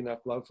isn't getting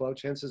enough blood flow,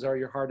 chances are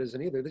your heart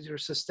isn't either. These are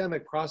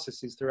systemic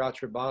processes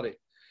throughout your body.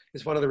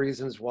 It's one of the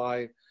reasons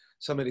why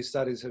so many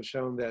studies have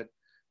shown that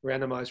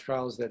randomized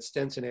trials that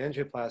stents and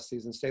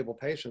angioplasties in stable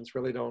patients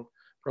really don't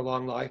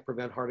prolong life,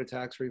 prevent heart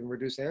attacks, or even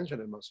reduce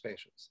angina in most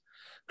patients.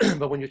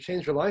 But when you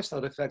change your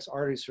lifestyle, it affects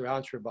arteries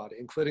throughout your body,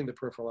 including the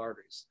peripheral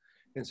arteries.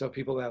 And so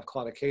people that have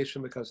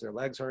claudication because their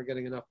legs aren't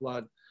getting enough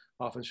blood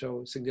often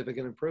show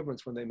significant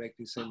improvements when they make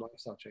these same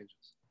lifestyle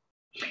changes.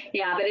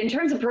 Yeah, but in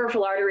terms of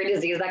peripheral artery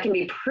disease, that can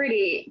be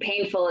pretty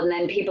painful, and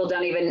then people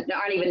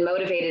aren't even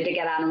motivated to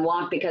get out and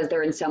walk because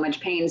they're in so much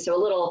pain. So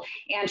a little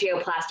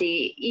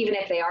angioplasty, even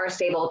if they are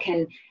stable,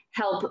 can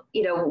help,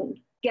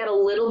 get a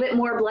little bit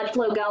more blood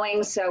flow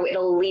going, so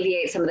it'll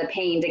alleviate some of the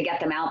pain to get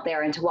them out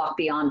there and to walk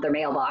beyond their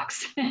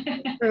mailbox.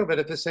 True, but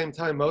at the same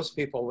time, most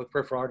people with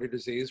peripheral artery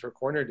disease or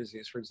coronary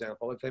disease, for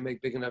example, if they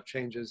make big enough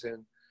changes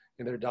in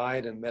their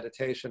diet and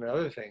meditation and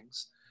other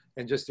things,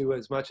 and just do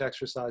as much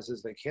exercise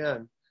as they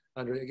can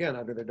under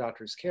their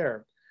doctor's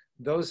care,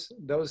 those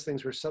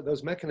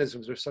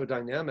mechanisms are so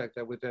dynamic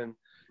that within,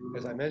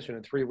 as I mentioned,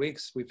 in 3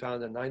 weeks, we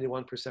found a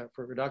 91%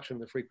 reduction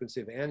in the frequency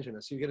of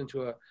angina. So you get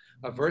into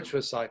a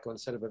virtuous cycle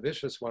instead of a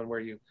vicious one where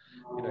you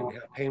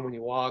have pain when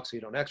you walk, so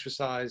you don't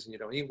exercise, and you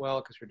don't eat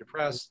well because you're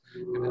depressed,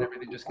 and then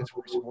everything just gets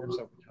worse and worse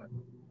over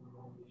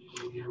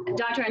time.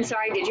 Dr.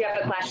 Ansari, did you have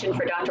a question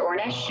for Dr.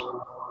 Ornish?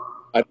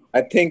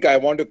 I think I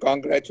want to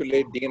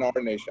congratulate Dean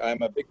Ornish.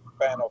 I'm a big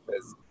fan of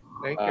his.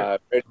 Thank you.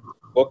 Read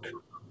book,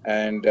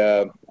 and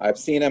I've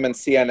seen him in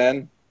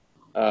CNN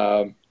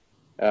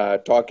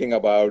talking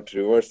about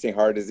reversing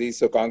heart disease.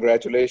 So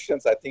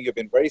congratulations. I think you've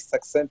been very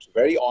succinct,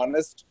 very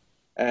honest.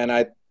 And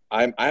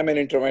I'm an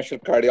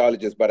interventional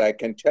cardiologist, but I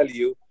can tell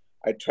you,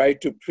 I try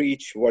to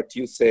preach what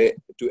you say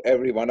to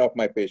every one of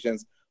my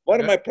patients.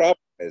 One of my problems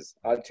is,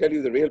 I'll tell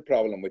you the real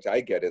problem, which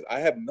I get is, I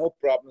have no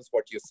problems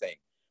what you're saying.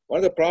 One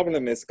of the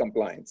problem is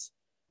compliance.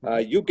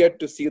 You get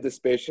to see these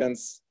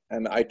patients,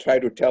 and I try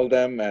to tell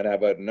them, and I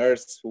have a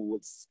nurse who will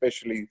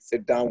especially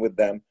sit down with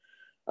them.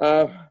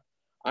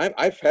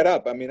 I'm fed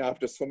up.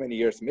 After so many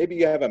years, maybe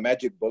you have a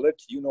magic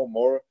bullet,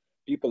 more,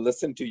 people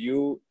listen to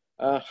you,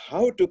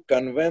 how to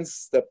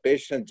convince the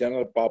patient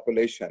general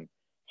population,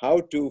 how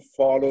to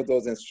follow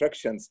those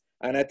instructions.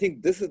 And I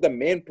think this is the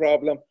main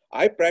problem.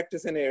 I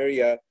practice in an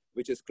area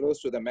which is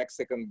close to the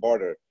Mexican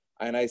border,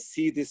 and I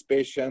see these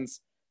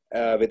patients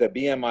with a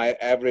BMI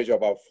average of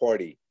about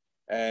 40.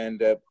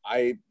 And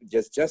I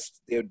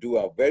they do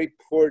a very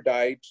poor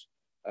diet.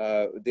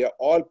 They're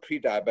all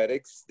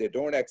pre-diabetics. They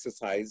don't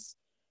exercise.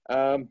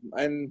 One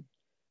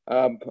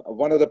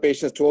of the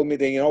patients told me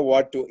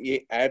that, to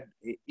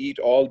eat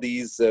all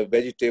these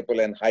vegetable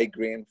and high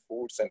grain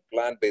foods and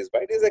plant-based,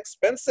 but it is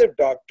expensive,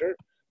 doctor.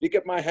 You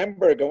get my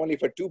hamburger only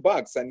for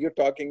 $2, and you're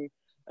talking,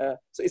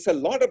 so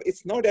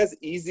it's not as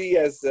easy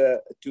as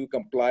to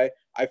comply.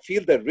 I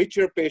feel the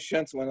richer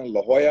patients, when in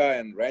La Jolla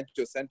and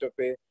Rancho Santa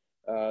Fe,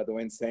 though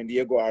in San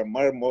Diego, are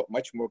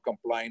much more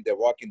compliant. They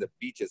walk in the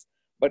beaches.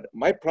 But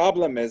my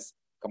problem is,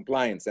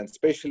 compliance, and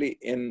especially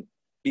in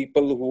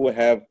people who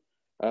have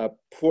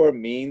poor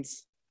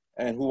means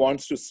and who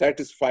wants to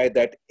satisfy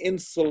that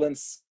insulin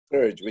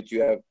surge, which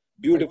you have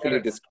beautifully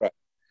described.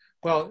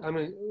 Well, I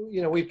mean,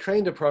 you know, we've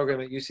trained a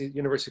program at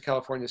University of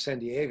California, San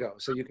Diego,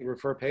 so you can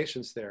refer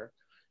patients there.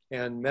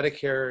 And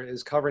Medicare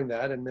is covering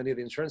that, and many of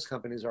the insurance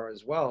companies are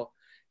as well.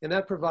 And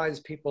that provides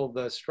people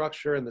the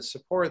structure and the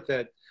support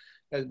that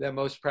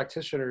most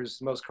practitioners,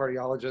 most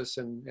cardiologists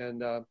and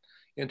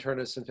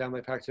internists and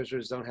family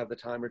practitioners don't have the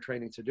time or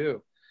training to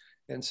do.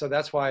 And so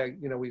that's why,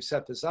 you know, we've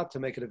set this up to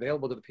make it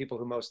available to the people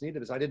who most need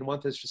it. I didn't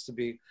want this just to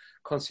be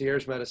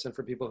concierge medicine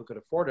for people who could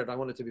afford it. I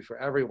want it to be for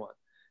everyone.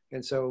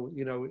 And so,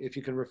 you know, if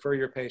you can refer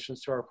your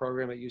patients to our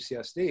program at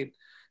UCSD,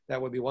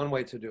 that would be one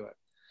way to do it.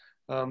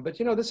 But,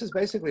 you know, this is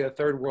basically a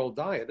third world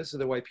diet. This is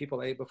the way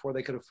people ate before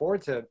they could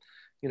afford to,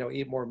 you know,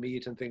 eat more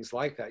meat and things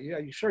like that. Yeah,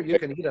 sure, you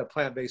can eat a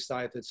plant-based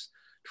diet that's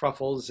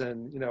truffles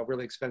and, you know,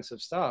 really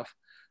expensive stuff.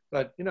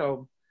 But, you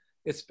know,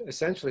 it's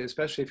essentially,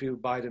 especially if you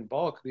buy it in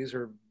bulk, these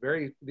are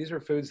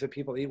foods that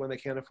people eat when they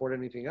can't afford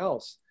anything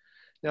else.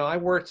 Now, I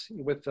worked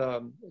with,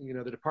 you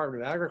know, the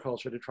Department of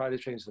Agriculture to try to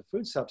change the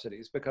food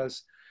subsidies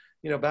because,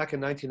 you know, back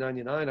in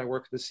 1999, I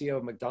worked with the CEO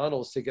of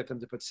McDonald's to get them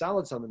to put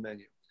salads on the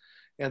menu.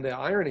 And the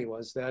irony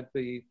was that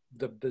the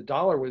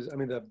dollar was, I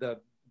mean, the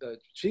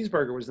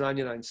cheeseburger was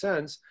 99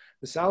 cents.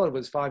 The salad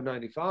was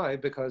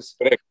 $5.95 because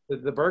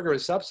the burger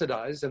is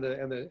subsidized and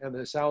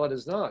the salad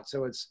is not.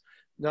 So it's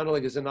not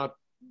only is it not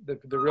the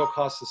real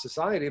cost to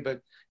society,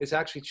 but it's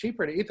actually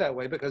cheaper to eat that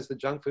way because the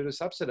junk food is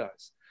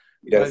subsidized.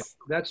 Yes.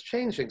 But that's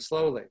changing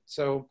slowly.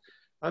 So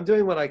I'm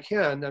doing what I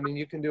can. I mean,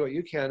 you can do what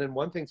you can. And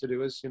one thing to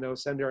do is, you know,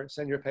 send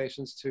your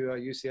patients to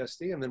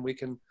UCSD, and then we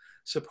can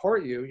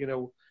support you. You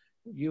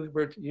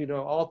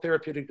know, all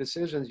therapeutic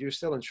decisions, you're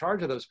still in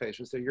charge of those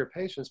patients. They're your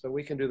patients, but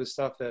we can do the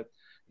stuff that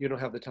you don't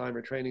have the time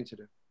or training to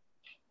do.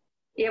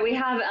 Yeah, we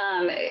have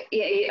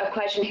a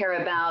question here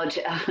about,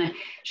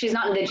 she's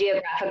not in the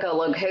geographical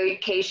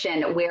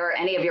location where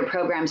any of your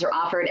programs are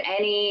offered.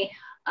 Any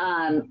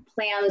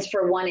plans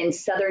for one in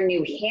southern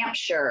New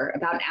Hampshire,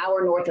 about an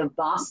hour north of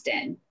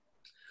Boston?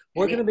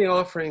 We're going to be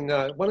offering,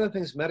 one of the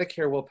things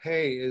Medicare will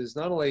pay is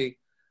not only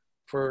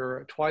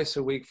for twice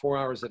a week, 4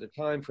 hours at a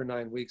time for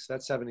 9 weeks,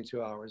 that's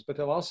 72 hours, but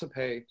they'll also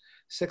pay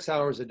 6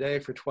 hours a day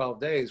for 12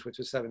 days, which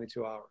is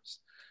 72 hours.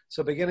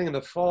 So beginning in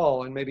the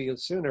fall and maybe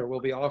sooner, we'll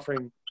be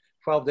offering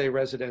 12-day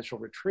residential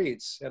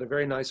retreats at a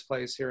very nice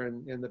place here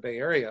in the Bay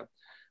Area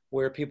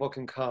where people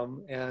can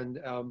come, and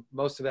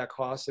most of that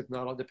cost, if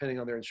not all, depending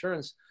on their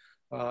insurance,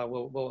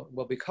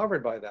 will be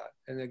covered by that.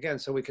 And again,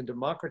 so we can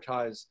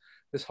democratize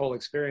this whole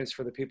experience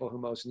for the people who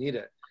most need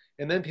it.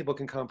 And then people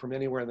can come from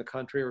anywhere in the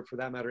country, or for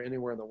that matter,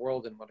 anywhere in the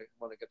world, and want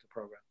to get the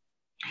program.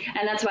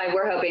 And that's why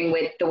we're hoping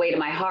with The Way to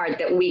My Heart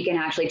that we can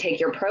actually take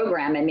your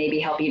program and maybe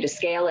help you to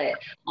scale it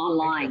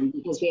online,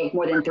 because we have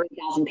more than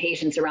 3,000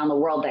 patients around the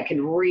world that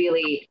could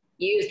really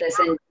use this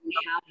and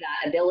have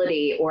that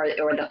ability or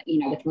the, you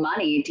know, with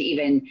money to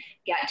even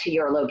get to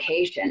your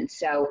location.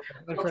 So,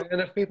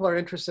 and if people are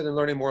interested in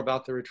learning more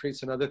about the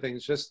retreats and other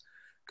things, just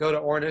go to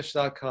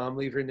ornish.com,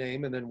 leave your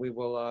name, and then we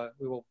will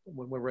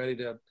when we're ready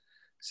to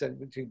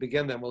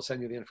begin them, we'll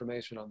send you the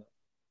information on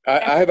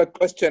that. I have a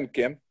question,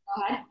 Kim.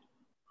 Go ahead.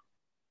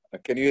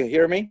 Can you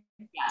hear me?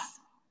 Yes.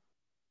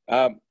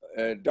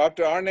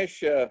 Dr.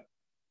 Ornish,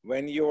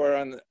 when you were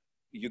on,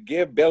 you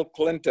gave Bill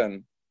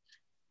Clinton,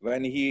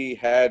 when he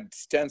had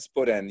stents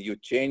put in, you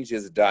changed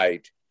his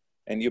diet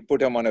and you put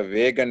him on a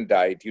vegan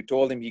diet. You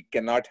told him he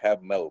cannot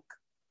have milk.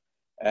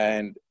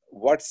 And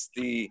what's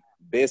the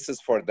basis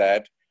for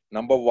that?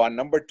 Number one.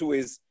 Number two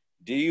is,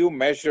 do you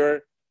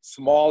measure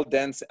small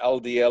dense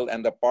LDL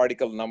and the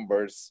particle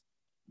numbers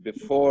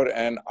before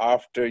and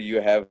after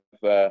you have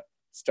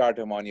start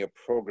him on your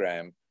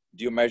program?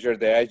 Do you measure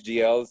the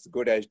HDLs,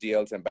 good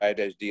HDLs and bad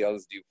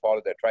HDLs? Do you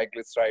follow the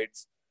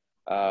triglycerides?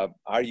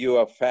 Are you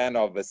a fan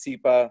of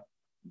Vascepa,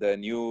 the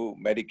new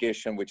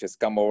medication which has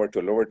come over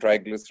to lower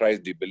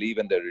triglycerides? Do you believe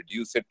in the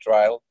Reduce It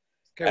trial?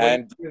 Okay,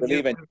 and do you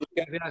believe in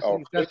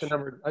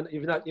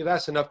you've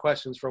asked enough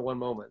questions for one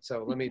moment,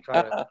 so let me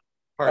try to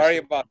parse. Sorry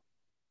about.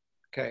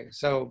 Okay,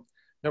 so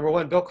number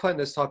one, Bill Clinton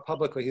has talked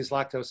publicly he's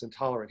lactose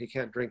intolerant. He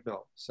can't drink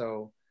milk,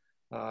 so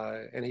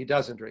and he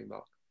doesn't drink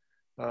milk.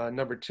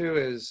 Number two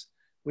is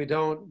we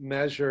don't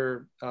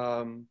measure,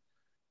 you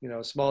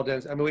know, small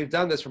dense. I mean, we've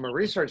done this from a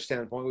research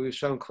standpoint. We've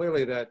shown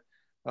clearly that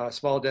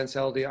small dense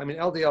LDL. I mean,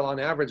 LDL on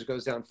average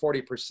goes down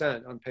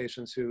 40% on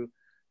patients who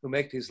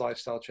make these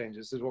lifestyle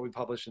changes. This is what we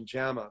published in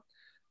JAMA,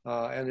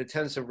 and it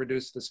tends to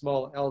reduce the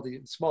small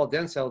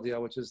dense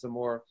LDL, which is the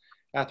more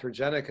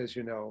atherogenic, as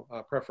you know,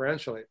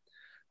 preferentially.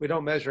 We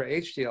don't measure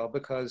HDL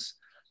because,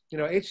 you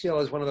know,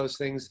 HDL is one of those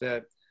things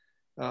that,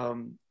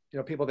 you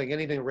know, people think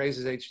anything that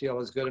raises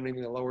HDL is good and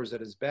anything that lowers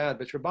it is bad,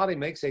 but your body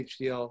makes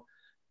HDL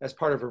as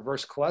part of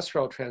reverse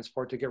cholesterol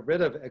transport to get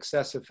rid of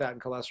excessive fat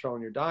and cholesterol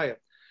in your diet.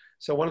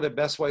 So one of the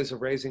best ways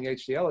of raising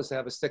HDL is to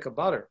have a stick of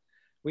butter.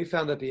 We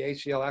found that the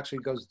HDL actually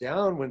goes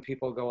down when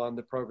people go on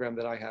the program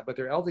that I have, but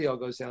their LDL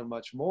goes down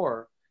much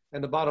more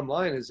And the bottom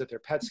line is that their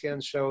PET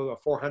scans show a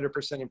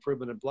 400%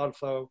 improvement in blood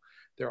flow.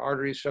 Their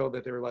arteries show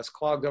that they were less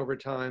clogged over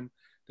time.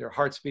 Their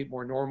hearts beat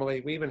more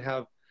normally. We even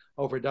have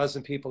over a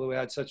dozen people who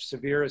had such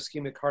severe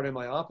ischemic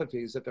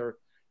cardiomyopathies that their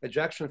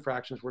ejection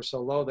fractions were so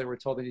low they were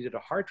told they needed a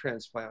heart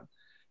transplant.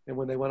 And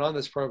when they went on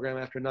this program,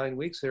 after 9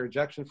 weeks, their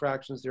ejection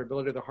fractions, their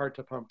ability of the heart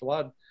to pump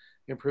blood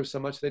improved so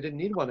much they didn't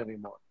need one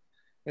anymore.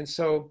 And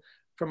so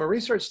from a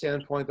research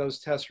standpoint, those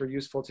tests were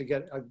useful to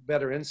get a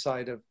better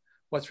insight of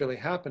what's really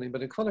happening.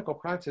 But in clinical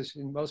practice,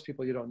 in most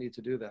people, you don't need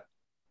to do that.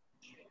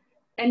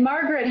 And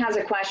Margaret has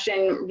a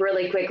question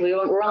really quickly.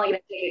 We're only going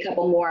to take a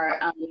couple more.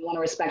 We want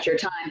to respect your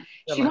time.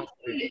 She wants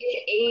to know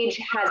if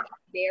age has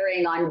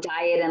bearing on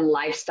diet and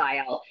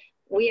lifestyle.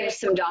 We have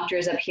some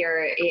doctors up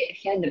here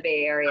in the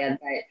Bay Area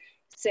that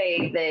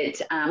say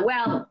that,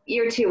 well,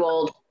 you're too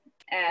old.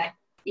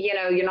 You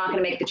know, you're not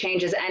going to make the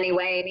changes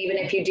anyway. And even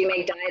if you do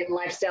make diet and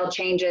lifestyle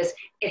changes,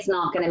 it's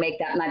not going to make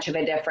that much of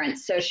a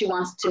difference. So she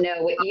wants to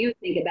know what you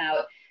think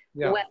about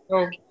whether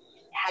it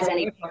has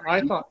any.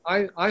 I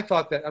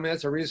thought that, I mean,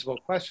 that's a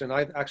reasonable question.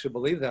 I actually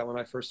believed that when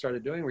I first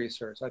started doing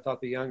research. I thought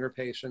the younger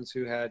patients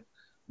who had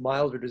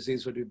milder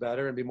disease would do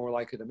better and be more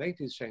likely to make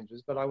these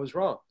changes, but I was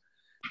wrong.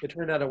 It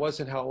turned out it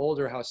wasn't how old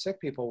or how sick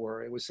people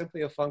were. It was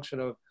simply a function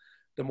of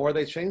the more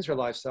they changed their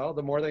lifestyle,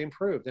 the more they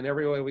improved in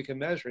every way we can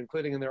measure,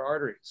 including in their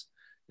arteries.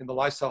 In the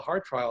lifestyle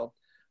heart trial,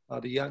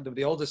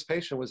 the oldest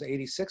patient was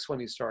 86 when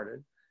he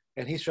started,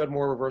 and he showed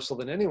more reversal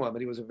than anyone,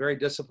 but he was a very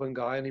disciplined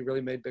guy and he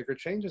really made bigger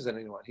changes than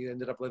anyone. He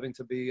ended up living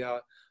to be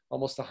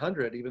almost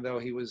 100, even though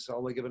he was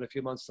only given a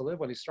few months to live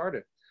when he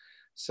started.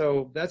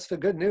 So that's the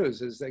good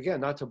news, is again,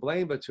 not to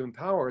blame, but to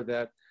empower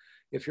that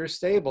if you're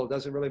stable, it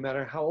doesn't really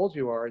matter how old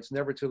you are, it's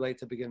never too late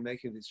to begin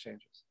making these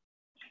changes.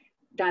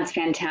 That's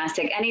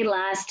fantastic. Any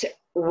last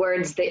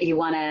words that you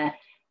want to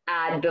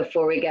add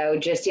before we go,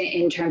 just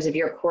in terms of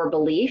your core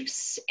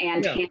beliefs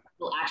and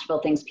tangible,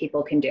 actionable things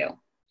people can do?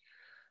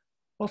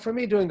 Well, for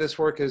me, doing this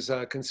work is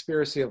a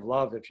conspiracy of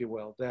love, if you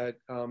will, that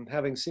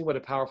having seen what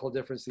a powerful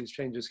difference these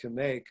changes can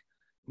make,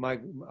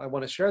 I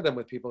want to share them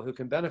with people who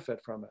can benefit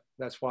from it.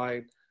 That's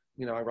why,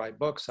 you know, I write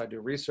books, I do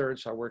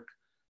research,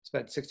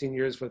 spent 16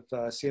 years with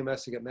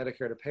CMS to get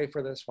Medicare to pay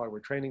for this, why we're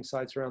training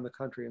sites around the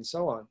country and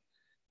so on,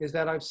 is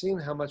that I've seen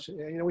how much,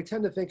 you know, we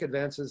tend to think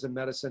advances in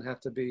medicine have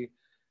to be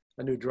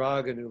a new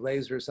drug, a new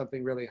laser,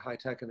 something really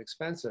high-tech and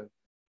expensive.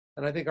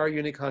 And I think our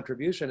unique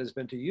contribution has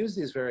been to use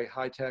these very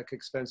high-tech,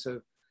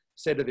 expensive,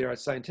 state-of-the-art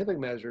scientific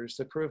measures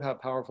to prove how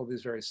powerful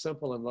these very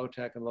simple and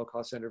low-tech and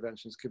low-cost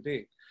interventions could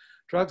be.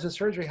 Drugs and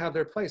surgery have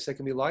their place. They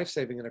can be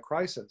life-saving in a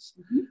crisis.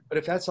 But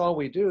if that's all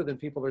we do, then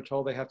people are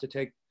told they have to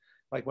take,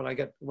 like when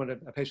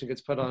a patient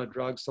gets put on a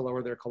drugs to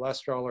lower their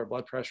cholesterol or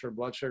blood pressure or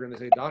blood sugar, and they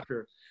say,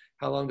 doctor,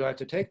 how long do I have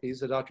to take these?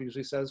 The doctor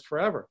usually says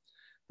forever.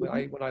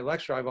 When I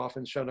lecture, I've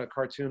often shown a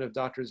cartoon of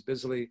doctors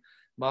busily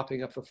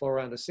mopping up the floor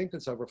around a sink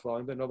that's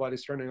overflowing, but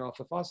nobody's turning off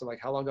the faucet. Like,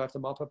 how long do I have to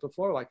mop up the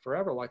floor? Like,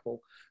 forever. Like,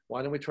 well,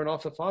 why don't we turn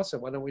off the faucet?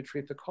 Why don't we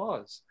treat the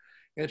cause?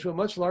 And to a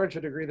much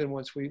larger degree than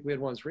we had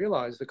once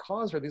realized, the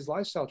cause are these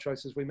lifestyle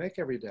choices we make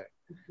every day,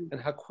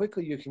 and how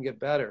quickly you can get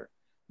better.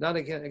 Not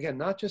again,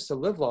 not just to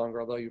live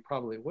longer, although you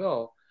probably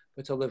will,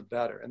 but to live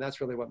better. And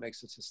that's really what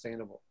makes it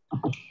sustainable.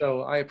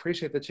 So I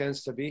appreciate the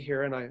chance to be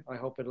here, and I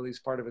hope that at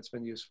least part of it's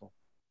been useful.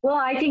 Well,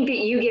 I think that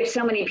you give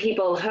so many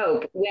people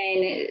hope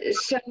when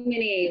so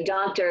many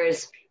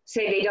doctors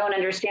say they don't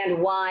understand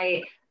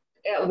why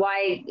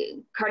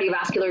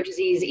cardiovascular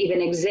disease even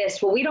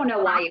exists. Well, we don't know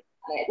why you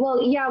have it.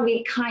 Well, yeah,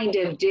 we kind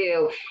of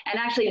do. And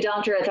actually,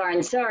 Dr. Athar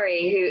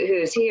Ansari,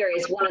 who's here,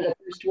 is one of the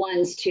first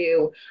ones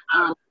to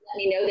let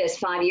me know this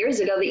 5 years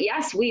ago, that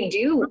yes, we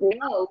do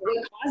know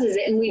what causes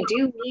it and we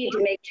do need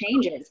to make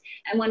changes.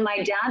 And when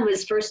my dad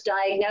was first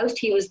diagnosed,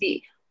 he was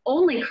the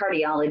only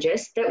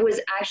cardiologist that was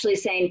actually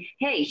saying,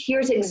 hey,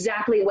 here's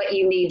exactly what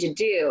you need to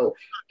do.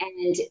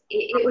 And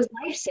it was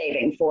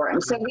life-saving for him.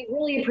 So we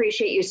really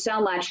appreciate you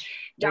so much,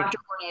 Dr.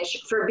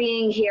 Ornish, for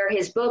being here.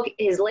 His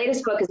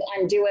latest book is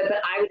Undo It, but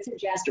I would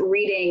suggest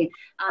reading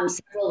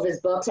several of his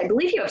books. I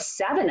believe you have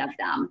 7 of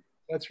them.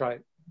 That's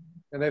right.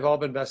 And they've all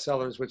been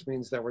bestsellers, which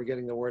means that we're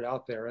getting the word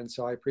out there. And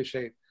so I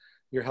appreciate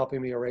you're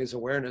helping me raise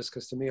awareness,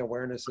 because to me,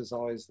 awareness is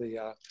always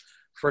the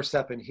first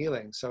step in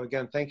healing. So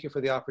again, thank you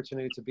for the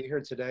opportunity to be here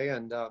today.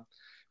 And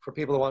for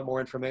people who want more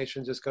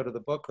information, just go to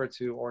the book or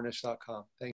to ornish.com. Thank you.